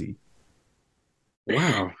crazy.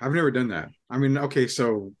 Wow, I've never done that. I mean, okay,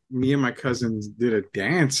 so me and my cousins did a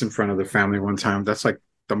dance in front of the family one time. That's like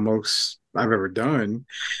the most I've ever done,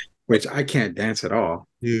 which I can't dance at all.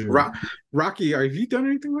 dude, Ro- Rocky, have you done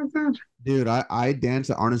anything like that? dude, I danced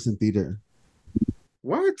at Arneson Theater.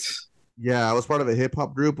 What? Yeah, I was part of a hip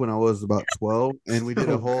hop group when I was about 12, and we did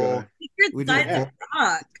a Oh, whole God. we Secret did a Size of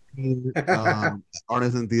Rock.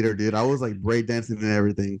 Arneson Theater, dude. I was like break dancing and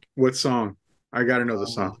everything. What song? I gotta know the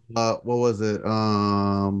song. What was it?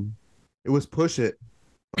 It was Push It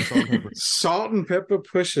by Salt and Pepper. Salt and Pepper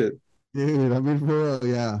Push It. Dude, I mean for real,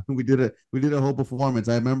 yeah. We did a whole performance.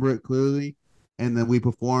 I remember it clearly. And then we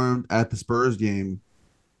performed at the Spurs game.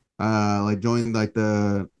 Like during like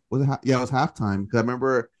the was it yeah, it was halftime. Because I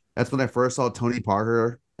remember that's when I first saw Tony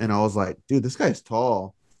Parker and I was like, dude, this guy's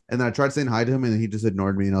tall. And then I tried saying hi to him and he just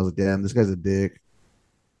ignored me and I was like, damn, this guy's a dick.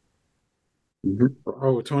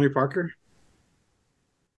 Oh, Tony Parker?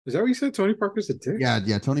 Is that what you said? Tony Parker's a dick? Yeah,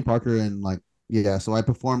 Tony Parker and like yeah. So I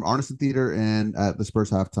performed Arneson Theater and at the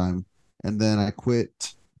Spurs halftime. And then I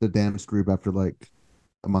quit the dance group after like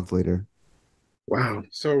a month later. Wow.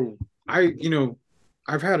 So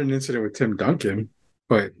I've had an incident with Tim Duncan,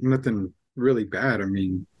 but nothing really bad. I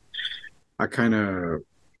mean, I kind of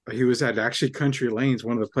he was at actually Country Lanes,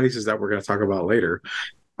 one of the places that we're going to talk about later.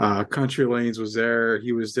 Country Lanes was there.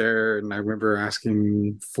 He was there, and I remember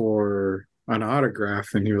asking for an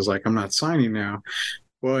autograph, and he was like, "I'm not signing now."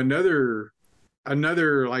 Well, another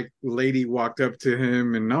like lady walked up to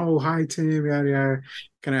him and, "Oh, hi Tim, yada yada,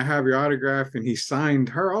 can I have your autograph?" And he signed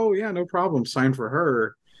her. "Oh yeah, no problem." Signed for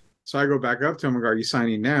her. So I go back up to him and go, "Are you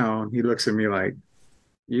signing now?" And he looks at me like,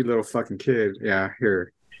 "You little fucking kid." "Yeah,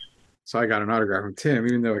 here." So I got an autograph from Tim,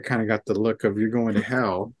 even though it kind of got the look of, "You're going to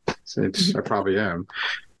hell," which I probably am.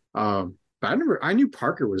 But I knew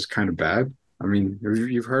Parker was kind of bad. I mean,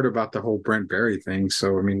 you've heard about the whole Brent Berry thing,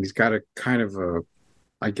 so I mean, he's got a kind of a,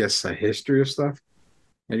 I guess, a history of stuff.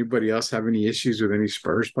 Anybody else have any issues with any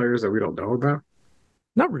Spurs players that we don't know about?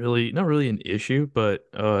 Not really an issue,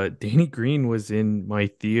 but Danny Green was in my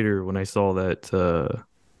theater when I saw that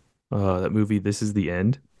movie This Is the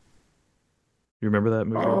End. You remember that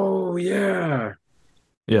movie? Oh yeah,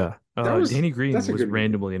 Yeah. Danny that's Green a was good movie.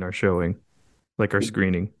 randomly in our showing, like our Did,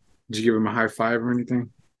 screening. did you give him a high five or anything?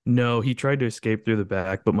 No, he tried to escape through the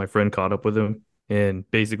back, but my friend caught up with him and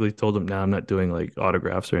basically told him, "No, I'm not doing like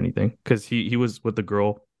autographs or anything." Because he was with the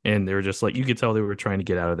girl and they were just like you could tell they were trying to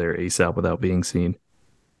get out of there ASAP without being seen.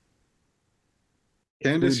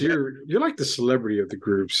 Candace, Dude, you're like the celebrity of the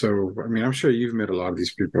group, so I mean, I'm sure you've met a lot of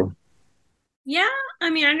these people. Yeah, I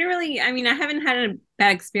mean, I haven't had a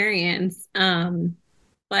bad experience.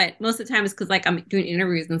 But most of the time it's because like I'm doing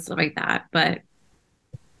interviews and stuff like that. But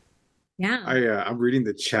yeah. I'm reading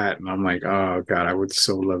the chat and I'm like, oh God, I would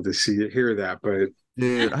so love to hear that, but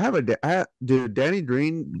dude, dude, Danny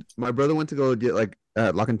Green. My brother went to go get like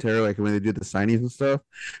at Lock and Terror, like when they do the signings and stuff.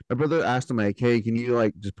 My brother asked him like, "Hey, can you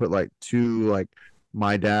like just put like two like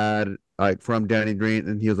my dad like from Danny Green?"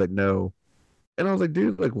 And he was like, "No." And I was like,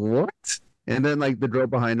 "Dude, like what?" And then like the girl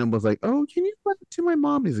behind him was like, "Oh, can you put it to my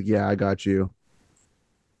mom?" He's like, "Yeah, I got you."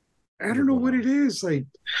 I I was don't like, know what "Wow." it is. Like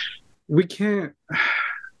we can't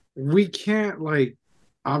we can't like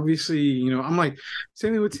obviously, I'm like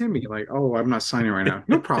same thing with Timmy. Like, oh, I'm not signing right now.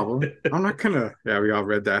 No problem. I'm not gonna, yeah, we all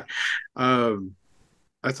read that. Um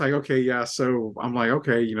It's like, okay, yeah. So I'm like,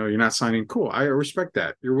 okay, you're not signing. Cool. I respect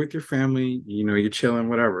that. You're with your family, you're chilling,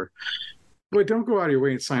 whatever. But don't go out of your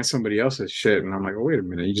way and sign somebody else's shit. And I'm like, oh, wait a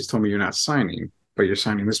minute. You just told me you're not signing, but you're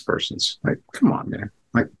signing this person's. Like, come on, man.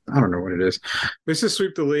 Like, I don't know what it is. This is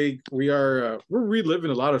Sweep the League. We're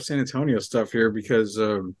reliving a lot of San Antonio stuff here because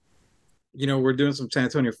we're doing some San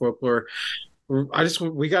Antonio folklore.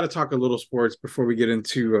 We got to talk a little sports before we get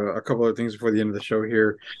into a couple of things before the end of the show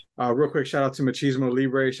here. Real quick, shout out to Machismo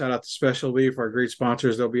Libre, shout out to Special Leaf, our great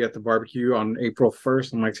sponsors. They'll be at the barbecue on April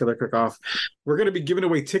 1st on Mike Taylor Cookoff. We're going to be giving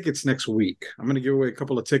away tickets next week. I'm going to give away a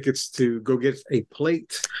couple of tickets to go get a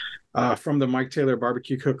plate from the Mike Taylor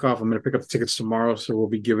Barbecue Cookoff. I'm going to pick up the tickets tomorrow, so we'll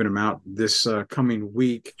be giving them out this coming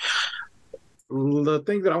week. The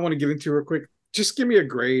thing that I want to get into real quick, just give me a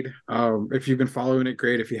grade. If you've been following it,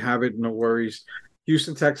 great. If you haven't, no worries.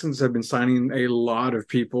 Houston Texans have been signing a lot of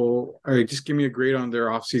people. All right, just give me a grade on their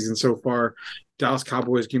offseason so far. Dallas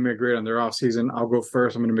Cowboys, give me a grade on their offseason. I'll go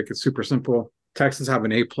first. I'm going to make it super simple. Texans have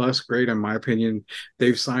an A+ grade, in my opinion.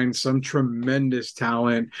 They've signed some tremendous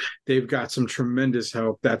talent. They've got some tremendous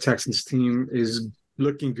help. That Texans team is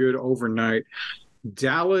looking good overnight.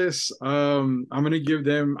 Dallas, I'm gonna give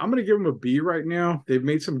them a B right now. They've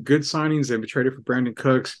made some good signings. They've traded for Brandon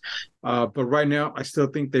Cooks. But right now I still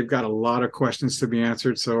think they've got a lot of questions to be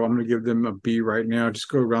answered. So I'm gonna give them a B right now. Just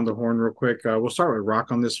go around the horn real quick. We'll start with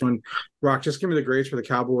Rock on this one. Rock, just give me the grades for the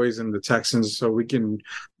Cowboys and the Texans so we can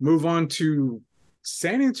move on to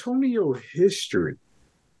San Antonio history.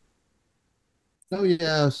 Oh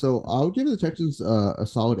yeah, so I'll give the Texans a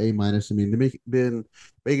solid A-minus. I mean, been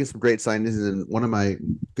making some great signings, and one of my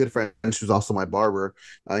good friends, who's also my barber,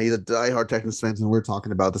 he's a diehard Texans fan, and we are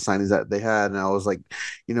talking about the signings that they had, and I was like,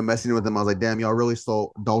 messing with him. I was like, "Damn, y'all really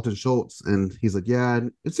sold Dalton Schultz," and he's like, "Yeah,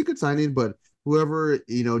 and it's a good signing, but whoever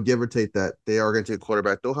give or take that they are going to take a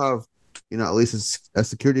quarterback, they'll have at least a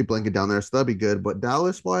security blanket down there, so that'll be good." But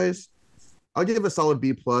Dallas wise, I'll give it a solid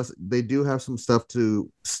B+. They do have some stuff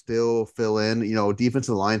to still fill in,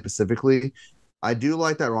 defensive line specifically. I do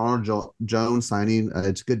like that Jones signing.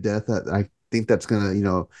 It's good depth. I think that's gonna,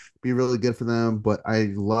 be really good for them. But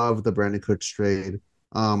I love the Brandon Cooks trade.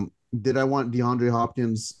 Did I want DeAndre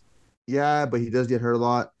Hopkins? Yeah, but he does get hurt a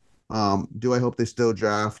lot. Do I hope they still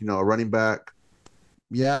draft, a running back?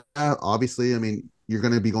 Yeah, obviously. I mean, you're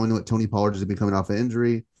going to be going to what Tony Pollard is be coming off an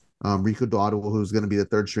injury. Rico Dowdle, who's going to be the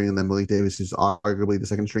third string, and then Malik Davis, who's arguably the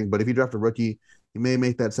second string. But if you draft a rookie, you may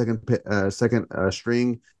make that second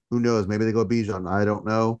string. Who knows? Maybe they go Bijan. I don't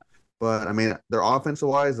know. But I mean, their offensive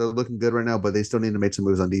wise, they're looking good right now. But they still need to make some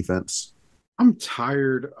moves on defense. I'm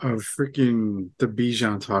tired of freaking the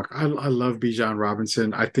Bijan talk. I love Bijan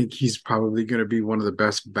Robinson. I think he's probably going to be one of the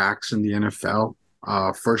best backs in the NFL.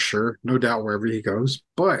 for sure, no doubt wherever he goes.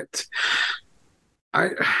 But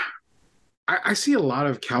I I see a lot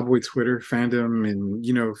of Cowboy Twitter fandom and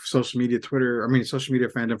social media Twitter. I mean, social media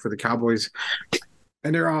fandom for the Cowboys,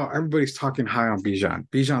 and everybody's talking high on Bijan.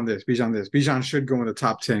 Bijan this, Bijan this. Bijan should go in the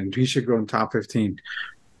top 10. He should go in the top 15.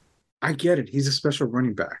 I get it. He's a special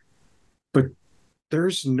running back, but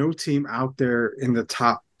there's no team out there in the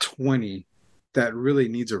top 20 that really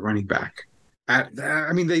needs a running back.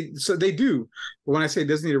 I mean, they do. But when I say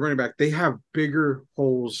doesn't need a running back, they have bigger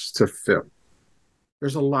holes to fill.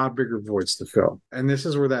 There's a lot bigger voids to fill. And this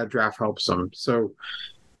is where that draft helps them. So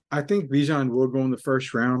I think Bijan will go in the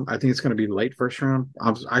first round. I think it's going to be late first round.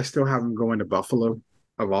 I still have him going to Buffalo,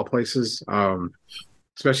 of all places,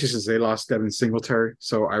 especially since they lost Devin Singletary.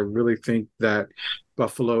 So I really think that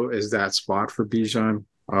Buffalo is that spot for Bijan.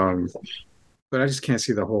 But I just can't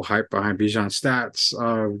see the whole hype behind Bijan's stats.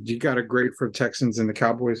 You got a grade for Texans and the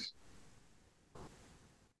Cowboys?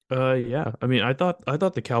 Yeah. I mean, I thought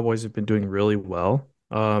the Cowboys have been doing really well.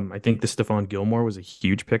 I think the Stephon Gilmore was a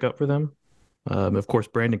huge pickup for them. Of course,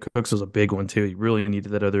 Brandon Cooks was a big one too. He really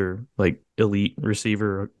needed that other like elite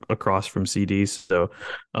receiver across from CD. So,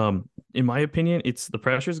 in my opinion, the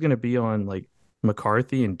pressure is going to be on like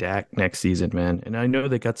McCarthy and Dak next season, man. And I know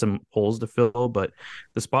they got some holes to fill, but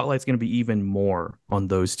the spotlight's going to be even more on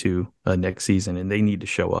those two next season, and they need to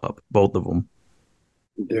show up, both of them.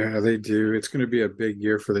 Yeah, they do. It's going to be a big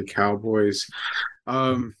year for the Cowboys.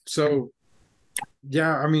 So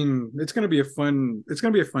yeah, I mean, it's going to be a fun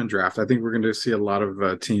draft. I think we're going to see a lot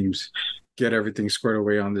of teams get everything squared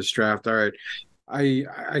away on this draft. All right.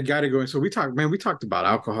 I got to go. And so we talked about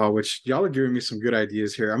alcohol, which y'all are giving me some good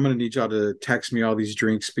ideas here. I'm going to need y'all to text me all these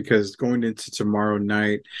drinks because going into tomorrow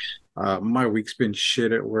night, my week's been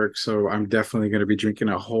shit at work. So I'm definitely going to be drinking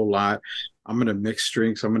a whole lot. I'm going to mix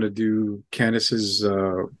drinks. I'm going to do Candace's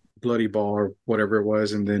Bloody Ball or whatever it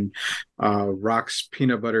was. And then Rock's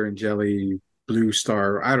peanut butter and jelly Blue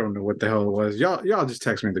Star. I don't know what the hell it was. Y'all just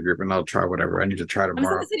text me in the group and I'll try whatever I need to try I'm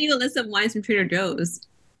tomorrow. supposed to send you a list of wines from Trader Joe's.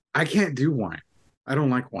 I can't do wine. I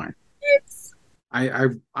don't like wine. I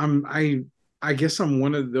guess I'm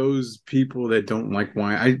one of those people that don't like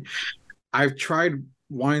wine. I've tried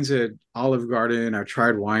wines at Olive Garden. I've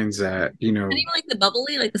tried wines at And even like the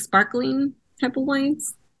bubbly, like the sparkling type of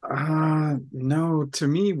wines. No, to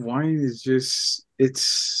me wine is just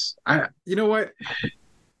you know what?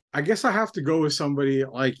 I guess I have to go with somebody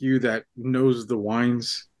like you that knows the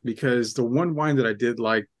wines because the one wine that I did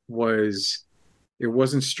like it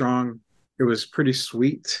wasn't strong. It was pretty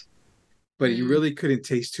sweet, but you really couldn't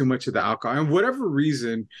taste too much of the alcohol. And whatever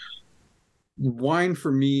reason, wine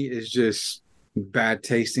for me is just bad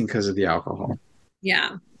tasting because of the alcohol.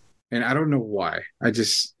 Yeah. And I don't know why. It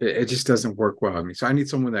just doesn't work well on me. So I need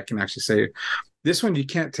someone that can actually say, this one you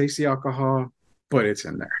can't taste the alcohol, but it's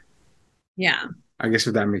in there. Yeah. I guess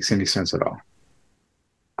if that makes any sense at all.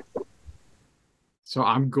 So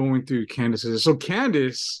I'm going through Candace's. So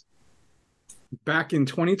Candace, back in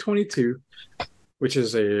 2022, which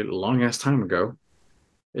is a long ass time ago,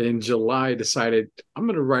 in July decided I'm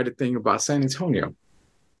going to write a thing about San Antonio.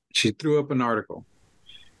 She threw up an article.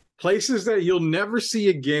 Places that you'll never see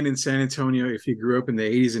again in San Antonio if you grew up in the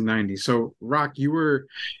 80s and 90s. So, Rock, you were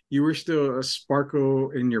still a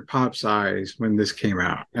sparkle in your pop's eyes when this came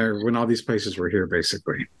out, or when all these places were here,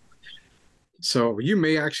 basically. So you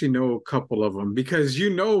may actually know a couple of them because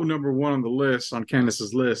number one on the list, on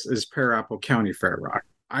Candace's list, is Pear Apple County Fair, Rock.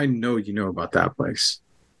 I know you know about that place.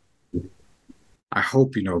 I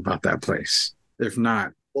hope you know about that place. If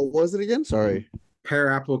not, What was it again? Sorry.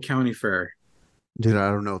 Pear Apple County Fair. Dude, I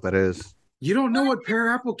don't know what that is. You don't know what Pear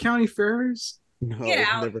Apple County Fair is? No, Get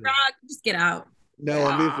out, never. Rock. Just get out. No,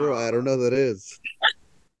 I mean, for real, I don't know what that is.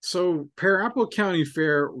 So Pear Apple County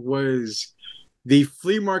Fair was the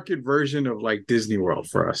flea market version of like Disney World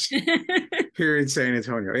for us here in San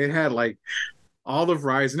Antonio. It had like all the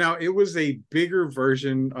rides. Now it was a bigger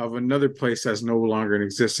version of another place that's no longer in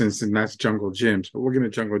existence, and that's Jungle Gyms. But we'll get to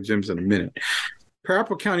Jungle Gyms in a minute. Pear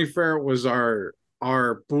Apple County Fair was our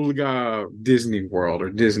Bulga Disney World or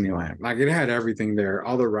Disneyland. Like it had everything there,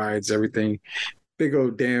 all the rides, everything, big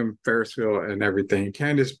old damn Ferris wheel and everything.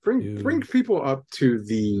 Candace, bring people up to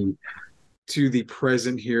the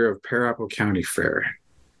present here of Pear Apple County Fair.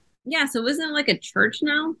 Yeah, so isn't it like a church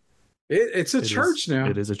now? It's a church now.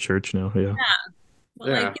 It is a church now, yeah. But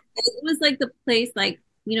like it was like the place, like,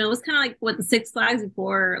 it was kind of like what the Six Flags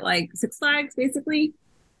before, like Six Flags basically.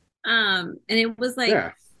 And it was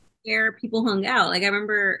like where people hung out. Like I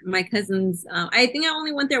remember my cousins, I think I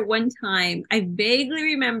only went there one time. I vaguely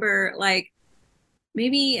remember like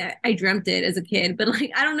maybe I dreamt it as a kid, but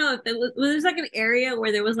like I don't know if there was like an area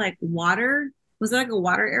where there was like water Was it like a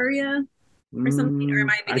water area or something? Or am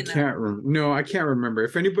I I making that can't remember. No, I can't remember.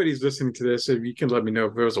 If anybody's listening to this, if you can let me know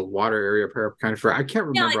if there was a water area parapet kind of fair. I can't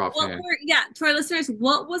Yeah, remember like what offhand. were to our listeners,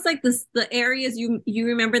 what was like the areas you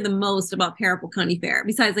remember the most about Parapple County Fair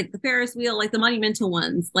besides like the Ferris wheel, like the monumental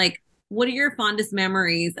ones? Like, what are your fondest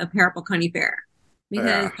memories of Parapple County Fair? Because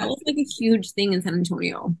Yeah. that was like a huge thing in San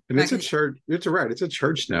Antonio And it's back a in church. It's right. It's a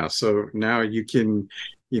church now. So now you can,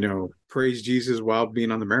 praise Jesus while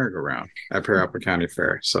being on the merry-go-round at Parappa County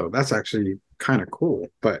Fair. So that's actually kind of cool.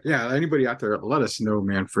 But yeah, anybody out there, let us know,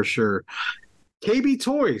 man, for sure. KB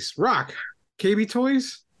Toys, Rock. KB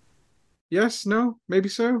Toys? Yes, no, maybe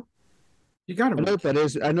so. You got I know to. what that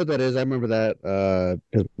is. I know what that is. I remember that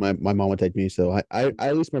because my mom would take me, so I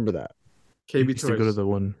at least remember that. I KB used to go to Toys. the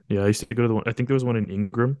one. Yeah, I used to go to the one. I think there was one in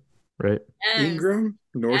Ingram, right? Yes. Ingram,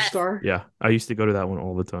 North Yes. Star. Yeah, I used to go to that one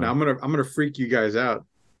all the Now time. I'm gonna freak you guys out.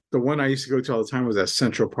 The one I used to go to all the time was at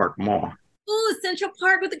Central Park Mall. Ooh, Central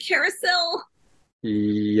Park with the carousel.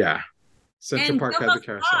 Yeah. Central And Park had the Jailhouse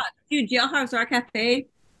carousel. Rock. Dude, Jailhouse Rock Cafe.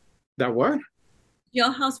 That what?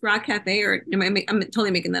 Jailhouse Rock Cafe, or I'm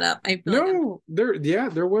totally making that up. I feel like No,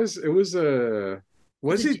 there was was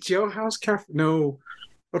it Jailhouse Cafe? No.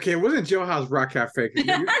 Okay, it wasn't Jailhouse Rock Cafe. 'Cause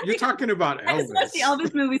you're talking about I just watched the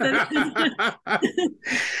Elvis. Elvis movie.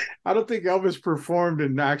 I don't think Elvis performed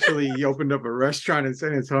and actually opened up a restaurant in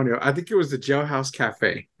San Antonio. I think it was the Jailhouse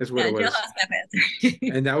Cafe, is what Yeah, it was. Jailhouse Cafe.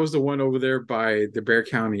 And that was the one over there by the Bear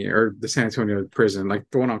County or the San Antonio prison, like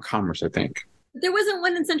the one on Commerce, I think. There wasn't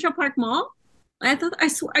one in Central Park Mall. I could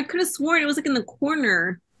have sworn it was like in the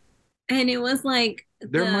corner, and it was like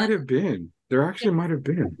There might have been. There actually might have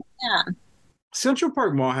been. yeah, Central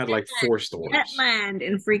Park Mall had like 4 stores. Petland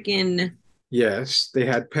and freaking Yes, they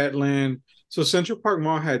had Petland. So Central Park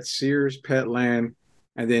Mall had Sears, Petland,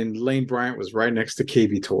 and then Lane Bryant was right next to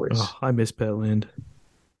KB Toys, Oh, I miss Petland.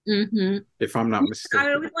 if I'm not I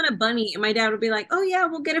mistaken. always want a bunny, and my dad would be like, "Oh yeah,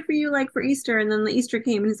 we'll get it for you like for Easter." And then the Easter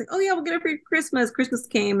came, and he's like, "Oh yeah, we'll get it for you for Christmas." Christmas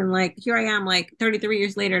came, and like here I am, like 33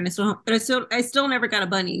 years later, and I still never got a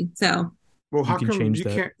bunny. So Well, how can come change you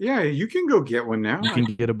that. can't? Yeah, you can go get one now. You can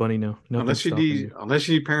get a bunny now. Nothing's stopping you. Unless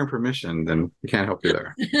you need parent permission, then we can't help you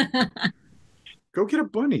there. Go get a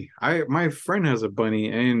bunny. My friend has a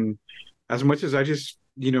bunny, and as much as I just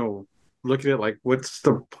look at it like, what's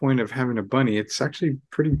the point of having a bunny? It's actually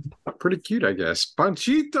pretty cute, I guess.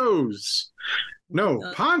 Panchitos. No,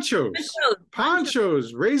 ponchos.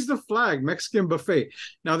 Ponchos. Raise the flag. Mexican buffet.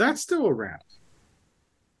 Now that's still around.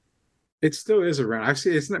 It still is around. I've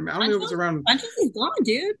seen it's not. I don't know if it's around. Bunches is gone,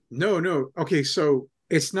 dude. No. Okay, so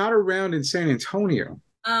it's not around in San Antonio.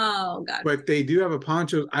 Oh god. But they do have a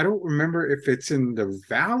poncho. I don't remember if it's in the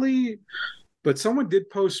valley, but someone did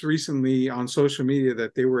post recently on social media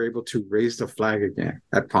that they were able to raise the flag again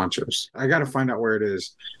at Ponchos. I got to find out where it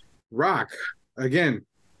is. Rock, again,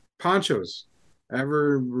 Ponchos.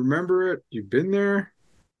 Ever remember it? You've been there?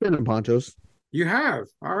 Been in ponchos. You have.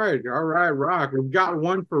 All right, Rock. We've got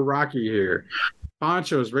one for Rocky here.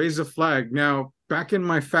 Ponchos, raise the flag. Now, back in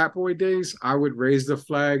my fat boy days, I would raise the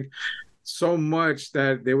flag so much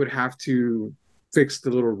that they would have to fix the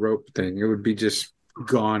little rope thing. It would be just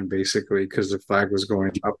gone basically because the flag was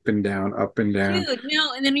going up and down, up and down. Dude,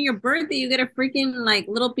 no, and then on your birthday you get a freaking like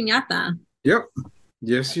little piñata. Yep.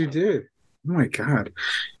 Yes, you did. Oh my God.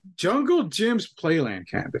 Jungle Jim's Playland,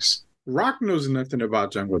 Candace. Rock knows nothing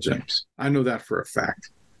about Jungle Gyms. I know that for a fact.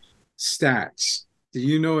 Stats. Do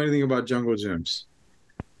you know anything about Jungle Gyms?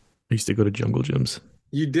 I used to go to jungle gyms.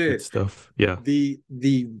 You Good did. stuff. Yeah. The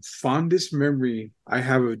fondest memory I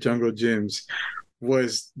have of Jungle Gyms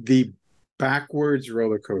was the backwards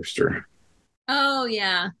roller coaster. Oh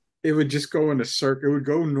yeah. It would just go in a circle. It would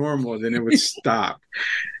go normal, then it would stop.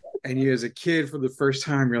 And you, as a kid, for the first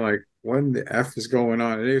time, you're like, "What in the F is going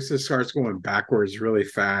on?" And it just starts going backwards really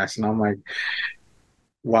fast. And I'm like,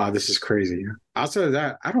 "Wow, this is crazy." Outside of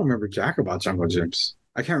that, I don't remember jack about Jungle Gyms.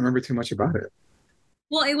 I can't remember too much about it.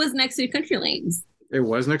 Well, it was next to Country Lanes. It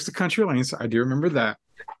was next to Country Lanes. I do remember that.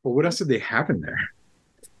 But what else did they have in there?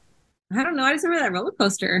 I don't know. I just remember that roller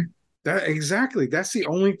coaster. That exactly. That's the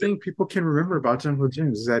only thing people can remember about Jungle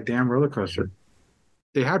Gyms is that damn roller coaster.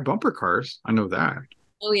 They had bumper cars. I know that.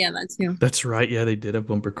 Oh yeah, that too. That's right. Yeah, they did have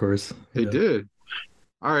bumper cars. They Yeah. did.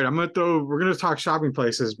 All right, we're gonna talk shopping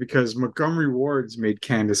places because Montgomery Ward's made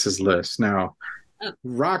Candace's list. Now,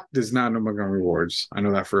 Rock does not know Montgomery Ward's. I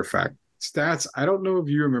know that for a fact. Stats, I don't know if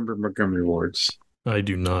you remember Montgomery Ward's. I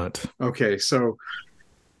do not. Okay, so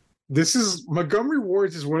Montgomery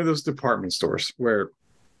Ward's is one of those department stores where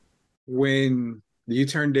when you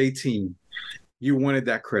turned 18, you wanted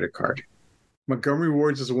that credit card. Montgomery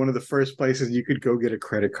Ward's is one of the first places you could go get a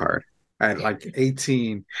credit card at like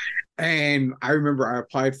 18. And I remember I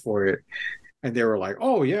applied for it, and they were like,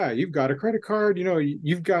 "Oh yeah, you've got a credit card.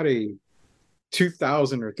 You've got a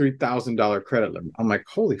 $2,000 or $3,000 credit limit." I'm like,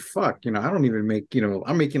 "Holy fuck! I don't even make.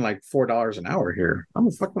 I'm making like $4 an hour here. How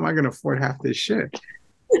the fuck am I going to afford half this shit?"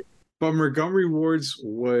 But Montgomery Wards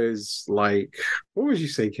was like, what would you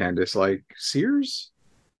say, Candace? Like Sears?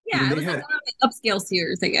 Yeah, it was like one of the upscale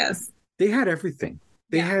Sears, I guess. They had everything.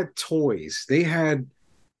 They had toys. They had,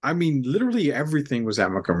 I mean, literally everything was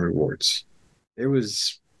at Montgomery Wards. It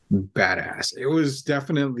was badass. It was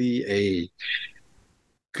definitely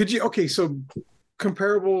so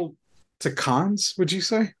comparable to Cons, would you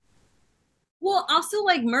say? Well, also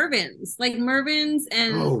like Mervin's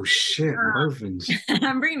and Oh shit, Mervin's.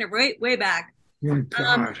 I'm bringing it way back. Oh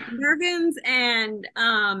God. Mervin's and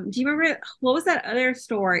do you remember what was that other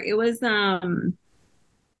store? It was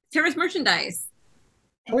Service Merchandise.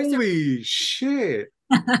 Holy shit.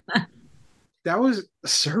 That was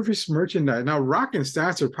Service Merchandise. Now, Rock and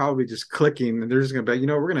Stats are probably just clicking and they're just going to be,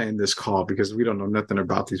 we're going to end this call because we don't know nothing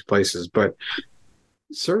about these places. But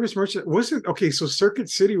Service Merchandise, wasn't okay. So Circuit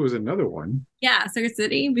City was another one. Yeah, Circuit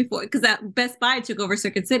City before, because that Best Buy took over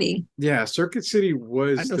Circuit City. Yeah, Circuit City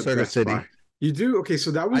was I know the Circuit Best City. Buy. You do? Okay,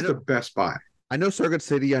 so that was the Best Buy. I know Circuit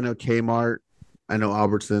City. I know Kmart. I know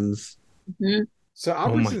Albertsons. Mm-hmm. So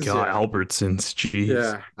Albertsons, oh my God, Albertsons, jeez.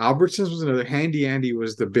 Yeah, Albertsons was another. Handy Andy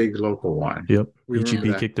was the big local one. Yep. We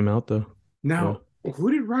HEB kicked him out though. Now,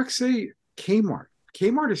 who did Rock say? Kmart.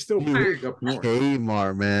 Kmart is still big up north.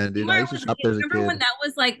 Kmart, man, dude. I used to shop there as a kid. Remember when that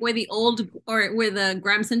was like where the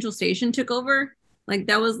Grand Central Station took over? Like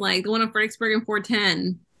that was like the one on Fredericksburg and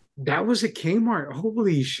 410. That was a Kmart.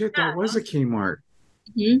 Holy shit, that was a Kmart.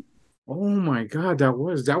 Mm-hmm. Oh my God, that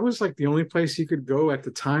was like the only place you could go at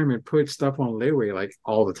the time and put stuff on layaway like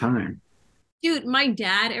all the time. Dude, my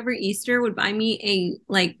dad every Easter would buy me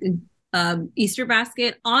a Easter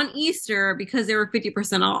basket on Easter because they were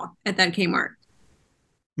 50% off at that Kmart.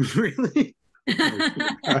 Really?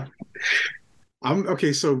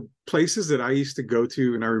 Okay, so places that I used to go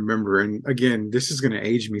to and I remember, and again, this is going to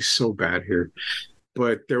age me so bad here,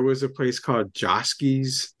 but there was a place called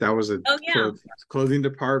Josky's. That was a clothing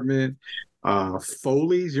department.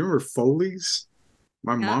 Foley's. You remember Foley's?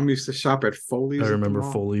 My mom used to shop at Foley's. I remember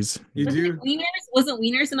Foley's. You do? Wieners? Wasn't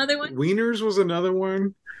Wieners another one? Wieners was another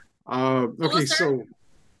one. Okay, so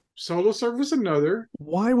Solo Serve was another.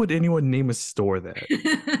 Why would anyone name a store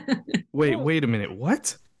that? Wait a minute.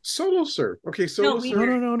 What? Solo Serve. Okay, Solo Serve.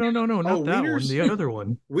 No, not that Wieners? one. The other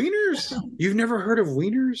one. Wieners? You've never heard of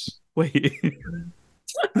Wieners? Wait.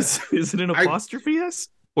 Is it an apostrophe S?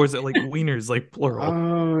 Or is it like Wieners, like plural?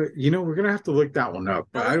 We're gonna have to look that one up.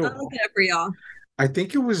 But I'll look it up for y'all. I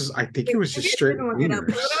think it was just straight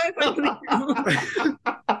Wieners.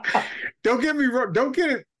 Don't get me wrong. Don't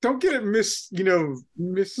get it miss.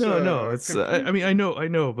 No. It's. I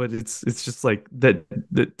know, but it's just like that.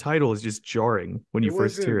 The title is just jarring when you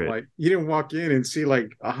first hear it. Like you didn't walk in and see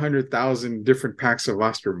like 100,000 different packs of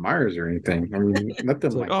Oscar Myers or anything. I mean,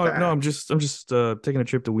 nothing like that. No, I'm just taking a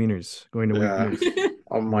trip to Wieners, going to Wieners.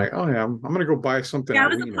 I'm like, oh yeah, I'm gonna go buy something.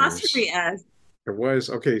 Yeah, it was apostrophe S. It was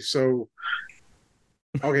okay. So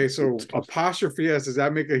apostrophe S, does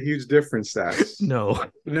that make a huge difference? No.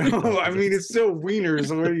 I mean it's still Wieners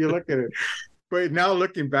the way you look at it. But now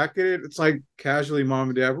looking back at it, it's like casually, mom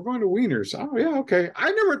and dad, we're going to Wieners. Oh yeah, okay.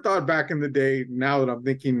 I never thought back in the day. Now that I'm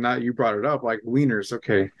thinking, now you brought it up, like Wieners.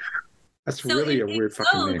 Okay, that's really a weird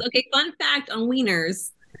fucking name. Okay, fun fact on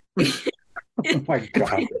Wieners. Oh my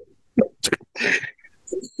God.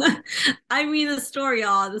 I mean the store,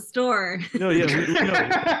 y'all. The store. No,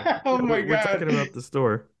 yeah. Oh my God. We're talking about the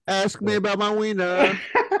store. Ask me about my wiener.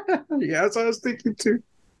 Yeah, that's what I was thinking too.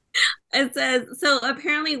 It says, so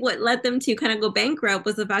apparently what led them to kind of go bankrupt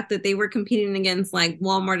was the fact that they were competing against like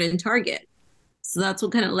Walmart and Target. So that's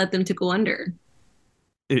what kind of led them to go under.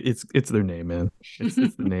 It's their name, man. It's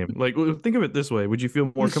the name. Like, think of it this way. Would you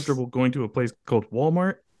feel more comfortable going to a place called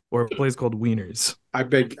Walmart or a place called Wieners? I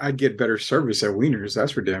bet I'd get better service at Wieners.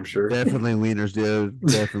 That's for damn sure. Definitely Wieners, dude.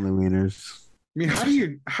 Definitely Wieners. I mean,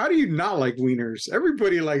 how do you not like Wieners?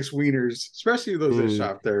 Everybody likes Wieners, especially those that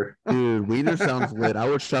shop there. Dude, Wieners sounds lit. I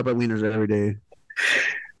would shop at Wieners every day.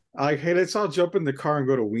 Like, hey, let's all jump in the car and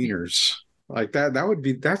go to Wieners. Like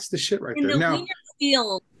that's the shit right there. Now,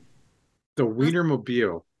 the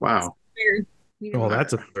Wienermobile. Wow. Oh,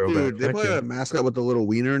 that's a throwback. Dude, they put a mascot with the little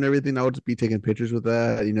wiener and everything. I would just be taking pictures with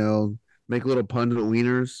that, make little puns with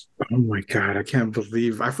wieners. Oh my God, I can't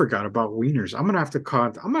believe I forgot about wieners. I'm gonna have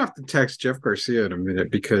to text Jeff Garcia in a minute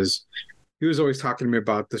because he was always talking to me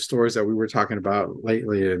about the stores that we were talking about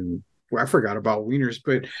lately, and I forgot about wieners.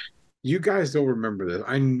 But You guys don't remember this.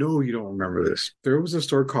 I know you don't remember this. There was a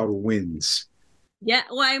store called Wins. Yeah,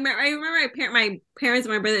 well, I remember my parents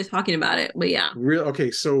and my brother talking about it, but yeah. Real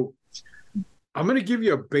okay, so I'm gonna give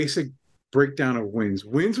you a basic breakdown of Wins.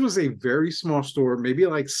 Wins was a very small store, maybe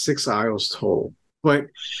like 6 aisles total. But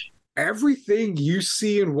everything you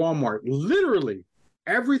see in Walmart, literally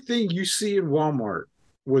everything you see in Walmart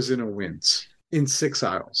was in a Wins in 6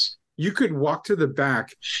 aisles. You could walk to the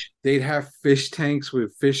back, they'd have fish tanks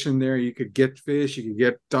with fish in there. You could get fish, you could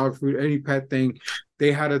get dog food, any pet thing.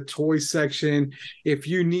 They had a toy section. If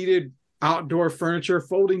you needed outdoor furniture,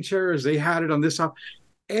 folding chairs, they had it on this side.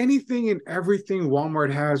 Anything and everything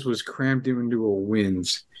Walmart has was crammed into a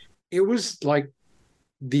Wins. It was like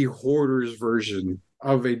the hoarder's version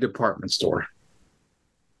of a department store.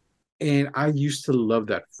 And I used to love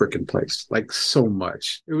that freaking place like so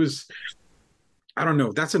much. It was, I don't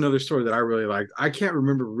know, that's another store that I really liked. I can't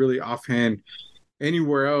remember really offhand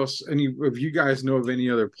anywhere else. Any if you guys know of any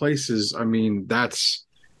other places, I mean, that's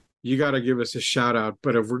you got to give us a shout out.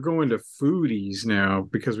 But if we're going to foodies now,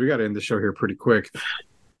 because we got to end the show here pretty quick,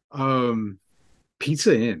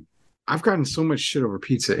 Pizza Inn. I've gotten so much shit over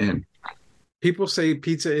Pizza Inn. People say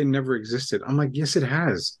Pizza Inn never existed. I'm like, yes, it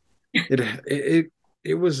has.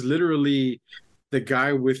 It was literally the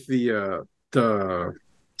guy with the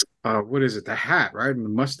what is it? The hat, right? And the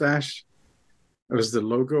mustache. It was the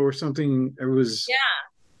logo or something. It was Yeah.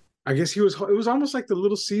 I guess it was almost like the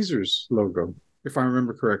Little Caesars logo, if I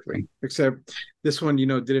remember correctly. Except this one,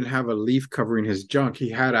 didn't have a leaf covering his junk. He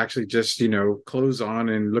had actually just, clothes on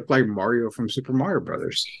and looked like Mario from Super Mario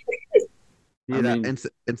Brothers. Yeah, I mean,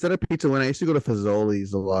 instead of Pizza when I used to go to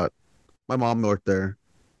Fazoli's a lot. My mom worked there.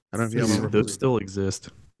 I don't know if you remember. Those still exist.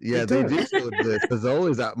 Yeah, It they does. do still exist.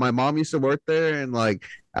 Fazoli's. My mom used to work there, and like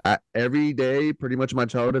every day, pretty much my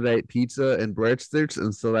childhood, I ate pizza and breadsticks,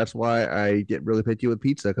 and so that's why I get really picky with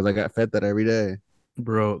pizza because I got fed that every day.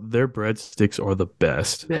 Bro, their breadsticks are the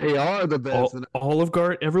best. They are the best. Olive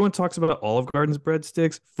Garden, everyone talks about Olive Garden's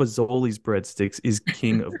breadsticks. Fazoli's breadsticks is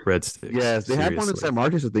king of breadsticks. Yes, they had one in seriously. San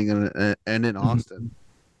Marcos, I think, and in Austin.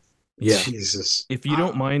 Yeah. Jesus. If you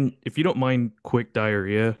don't mind quick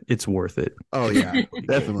diarrhea, it's worth it. Oh yeah, Oh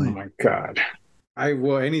definitely. my God.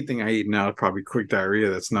 Anything I eat now is probably quick diarrhea.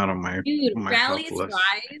 That's not on my Dude, on my Rally's health list.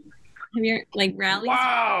 fries. Have you like Rally's?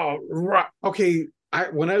 Wow. Okay.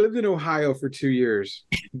 When I lived in Ohio for 2 years,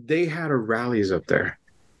 they had a Rally's up there.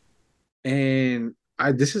 And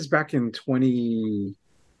this is back in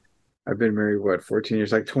I've been married, 14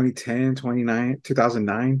 years, like 2010,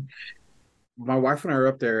 2009. My wife and I were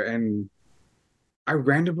up there, and I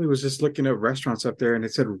randomly was just looking at restaurants up there, and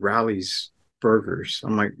it said Rally's Burgers.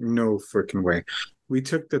 I'm like, no freaking way. We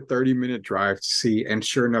took the 30-minute drive to see, and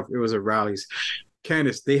sure enough, it was a Rally's.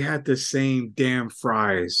 Candace, they had the same damn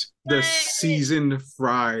fries, the What? seasoned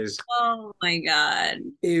fries. Oh my God.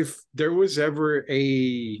 If there was ever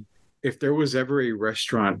a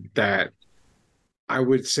restaurant that I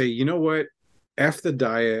would say, you know what, F the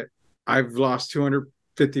diet. I've lost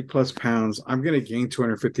 250 plus pounds. I'm gonna gain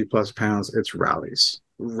 250 plus pounds. It's Rally's.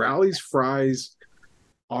 Rally's fries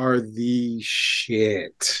are the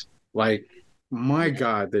shit. Like, my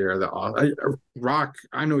God, they are the Rock.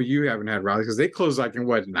 I know you haven't had Rally's because they closed like in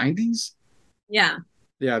what, 90s? Yeah.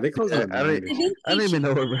 Yeah, they closed in the I don't- 90s. I don't even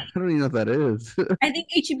know. I don't even know what that is. I think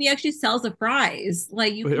HEB actually sells the fries.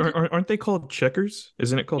 Like you Wait, can just- aren't they called Checkers?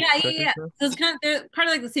 Isn't it called yeah, Checkers? yeah, yeah. now? So it's they're part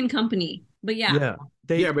of like the same company. But yeah. Yeah.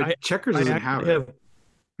 Yeah, but Checkers doesn't have it.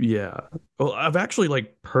 Yeah. Well, I've actually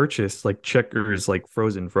like purchased like Checkers like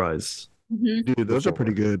frozen fries. Mhm. Dude, those are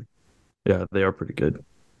pretty good. Yeah, they are pretty good.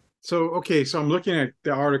 So, okay, so I'm looking at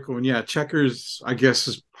the article, and yeah, Checkers, I guess,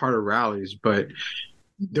 is part of Rally's, but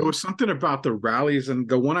there was something about the Rally's, and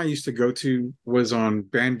the one I used to go to was on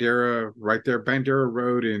Bandera, right there, Bandera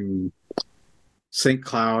Road in St.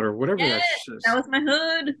 Cloud or whatever Yes, that is. that was my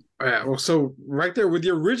hood. Yeah, well, so right there where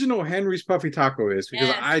the original Henry's Puffy Taco is, because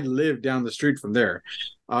Yes. I live down the street from there.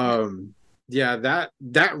 Yeah, that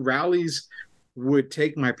Rally's would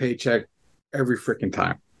take my paycheck every freaking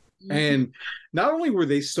time. Mhm. And not only were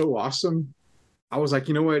they so awesome, I was like,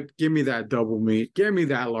 you know what? Give me that double meat. Give me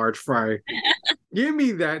that large fry. Give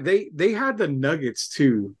me that. They had the nuggets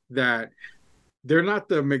too. That they're not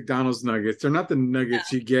the McDonald's nuggets. They're not the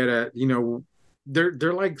nuggets you get at,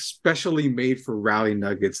 they're like specially made for Rally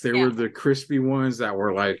nuggets. They were the crispy ones that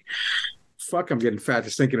were like, fuck, I'm getting fat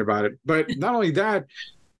just thinking about it. But not only that,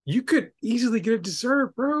 you could easily get a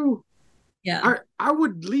dessert, bro. Yeah. I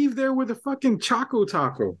would leave there with a fucking Choco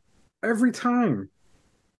Taco every time.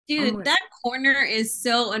 Dude, like, that corner is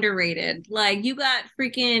so underrated. Like, you got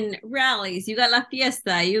freaking rallies, you got La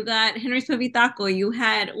Fiesta, you got Henry's Puppy Taco, you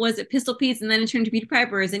had, was it Pistol Pete's, and then it turned to Beauty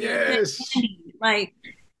Pipers, and you had yes. Candy. Like,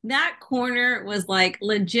 that corner was like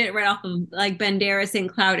legit right off of like Bandera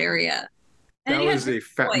St. Cloud area. And That then you was had a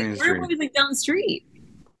fat man's Burger dream. Boy was like down the street.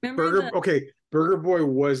 Remember Burger Boy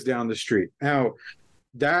was down the street. Now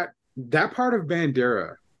that part of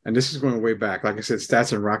Bandera, and this is going way back. Like I said,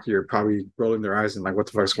 Stats and Rocky are probably rolling their eyes and like, what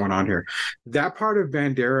the fuck's going on here? That part of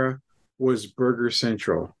Bandera was Burger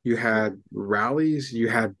Central. You had Rallies, you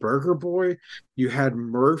had Burger Boy, you had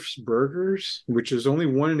Murph's Burgers, which is only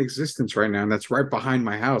one in existence right now, and that's right behind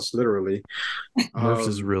my house, literally. Murph's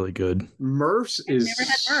is really good. Murph's is never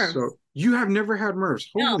had Murph's. so. You have never had Murph's?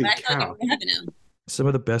 No, Holy but I feel like cow! I'm having them. Some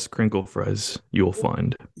of the best crinkle fries you will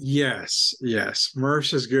find. Yes, yes.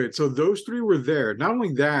 Murph's is good. So those three were there. Not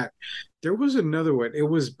only that, there was another one. It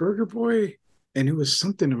was Burger Boy and it was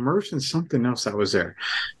something Murph's and something else that was there.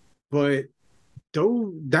 But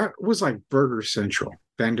though that was like Burger Central,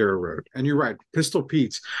 Bandera Road. And you're right, Pistol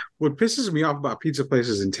Pete's. What pisses me off about pizza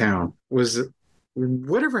places in town was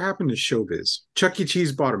whatever happened to Showbiz. Chuck E.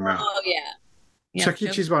 Cheese bought them out. Oh, yeah. Chuck E.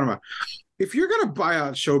 Cheese bought them out. If you're gonna buy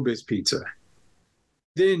out Showbiz Pizza,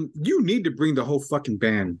 then you need to bring the whole fucking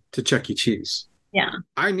band to Chuck E. Cheese. Yeah.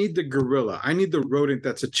 I need the gorilla. I need the rodent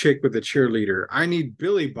that's a chick with a cheerleader. I need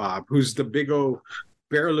Billy Bob, who's the big old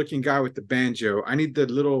bear-looking guy with the banjo. I need the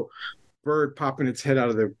little bird popping its head out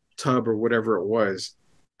of the tub or whatever it was.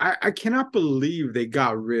 I cannot believe they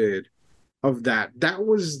got rid of that. That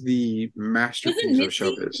was the masterpiece of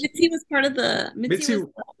Showbiz. Mitzi was part of the Mitzi,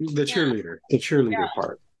 the cheerleader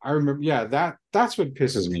part. I remember. Yeah, that's what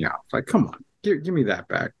pisses me off. Like, come on. Give me that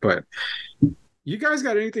back. But you guys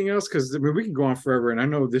got anything else? Because I mean, we can go on forever, and I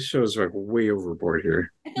know this show's like way overboard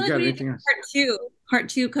here. I feel You like got we anything need else? Part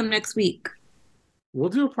two come next week. We'll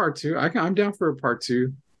do a part two. I'm down for a part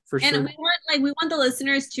two for And sure. we want the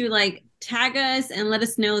listeners to like tag us and let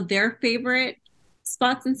us know their favorite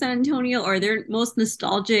spots in San Antonio or their most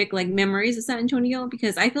nostalgic like memories of San Antonio,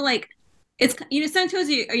 because I feel like it's, you know, San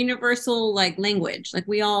Antonio's a universal like language. Like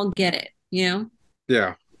we all get it, you know?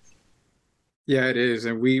 Yeah. Yeah, it is.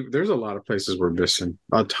 And there's a lot of places we're missing.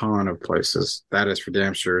 A ton of places. That is for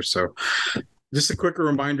damn sure. So just a quick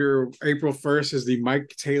reminder, April 1st is the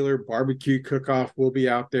Mike Taylor Barbecue Cook-Off. We'll be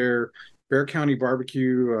out there. Bear County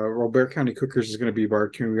Barbecue, Bear County Cookers is going to be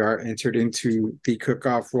barbecuing. We are entered into the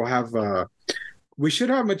cook-off. We'll have, we should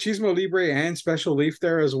have Machismo Libre and Special Leaf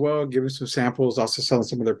there as well, giving some samples, also selling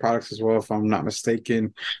some of their products as well, if I'm not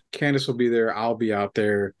mistaken. Candace will be there. I'll be out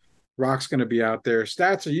there. Rock's going to be out there.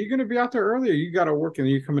 Stats, are you going to be out there early, or you got to work and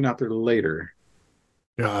you coming out there later?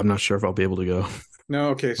 Yeah, I'm not sure if I'll be able to go. No,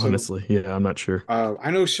 okay. So honestly, yeah, I'm not sure.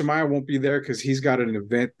 I know Shemaiah won't be there because he's got an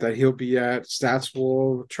event that he'll be at. Stats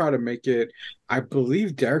will try to make it. I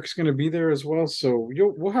believe Derek's going to be there as well. So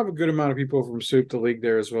we'll have a good amount of people from Sweep the League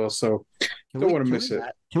there as well. So don't want to miss it.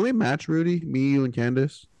 Can we match Rudy? Me, you, and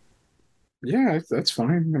Candace? Yeah, that's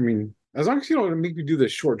fine. I mean, as long as you don't make me do the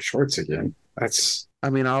short shorts again. I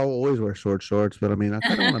mean, I'll always wear short shorts, but I mean, I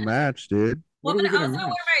kind of want to match, dude. Well, but I also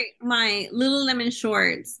wear my Lululemon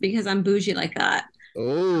shorts because I'm bougie like that.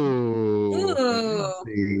 Oh,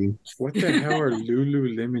 what the hell are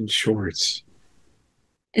Lululemon shorts?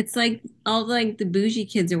 It's like all like the bougie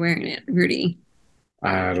kids are wearing it, Rudy.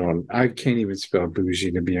 I can't even spell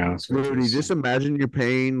bougie, to be honest with you. Rudy, just imagine you're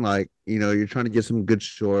paying like, you're trying to get some good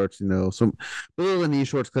shorts, some below the knee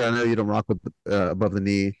shorts, because I know you don't rock with above the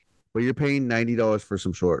knee, but you're paying $90 for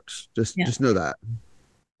some shorts. Just know that.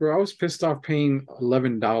 Bro, I was pissed off paying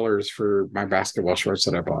 $11 for my basketball shorts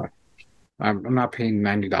that I bought. I'm not paying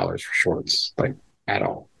 $90 for shorts, like, at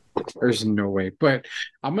all. There's no way. But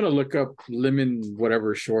I'm gonna look up lemon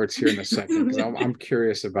whatever shorts here in a second, because I'm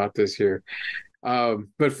curious about this here.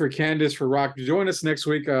 But for Candace, for Rock, join us next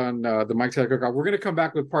week on the Mike Taylor Cook-Off. We're gonna come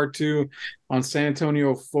back with part 2 on San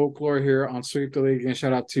Antonio folklore here on Sweep the League. And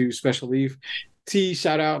shout out to Special Leaf T.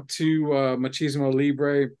 Shout out to Machismo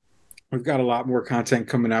Libre. We've got a lot more content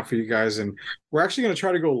coming out for you guys, and we're actually going to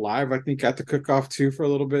try to go live, I think, at the cook-off too for a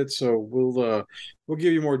little bit. So we'll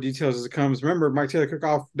give you more details as it comes. Remember, Mike Taylor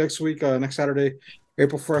Cook-Off next week, next Saturday,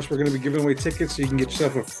 April 1st. We're going to be giving away tickets so you can get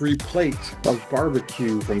yourself a free plate of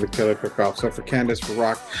barbecue from the Taylor Cook-Off. So for Candace, for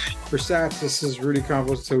Rock, for Sats, this is Rudy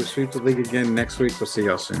Campos. So we sweep the league again next week. We'll see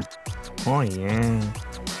y'all soon. Oh yeah.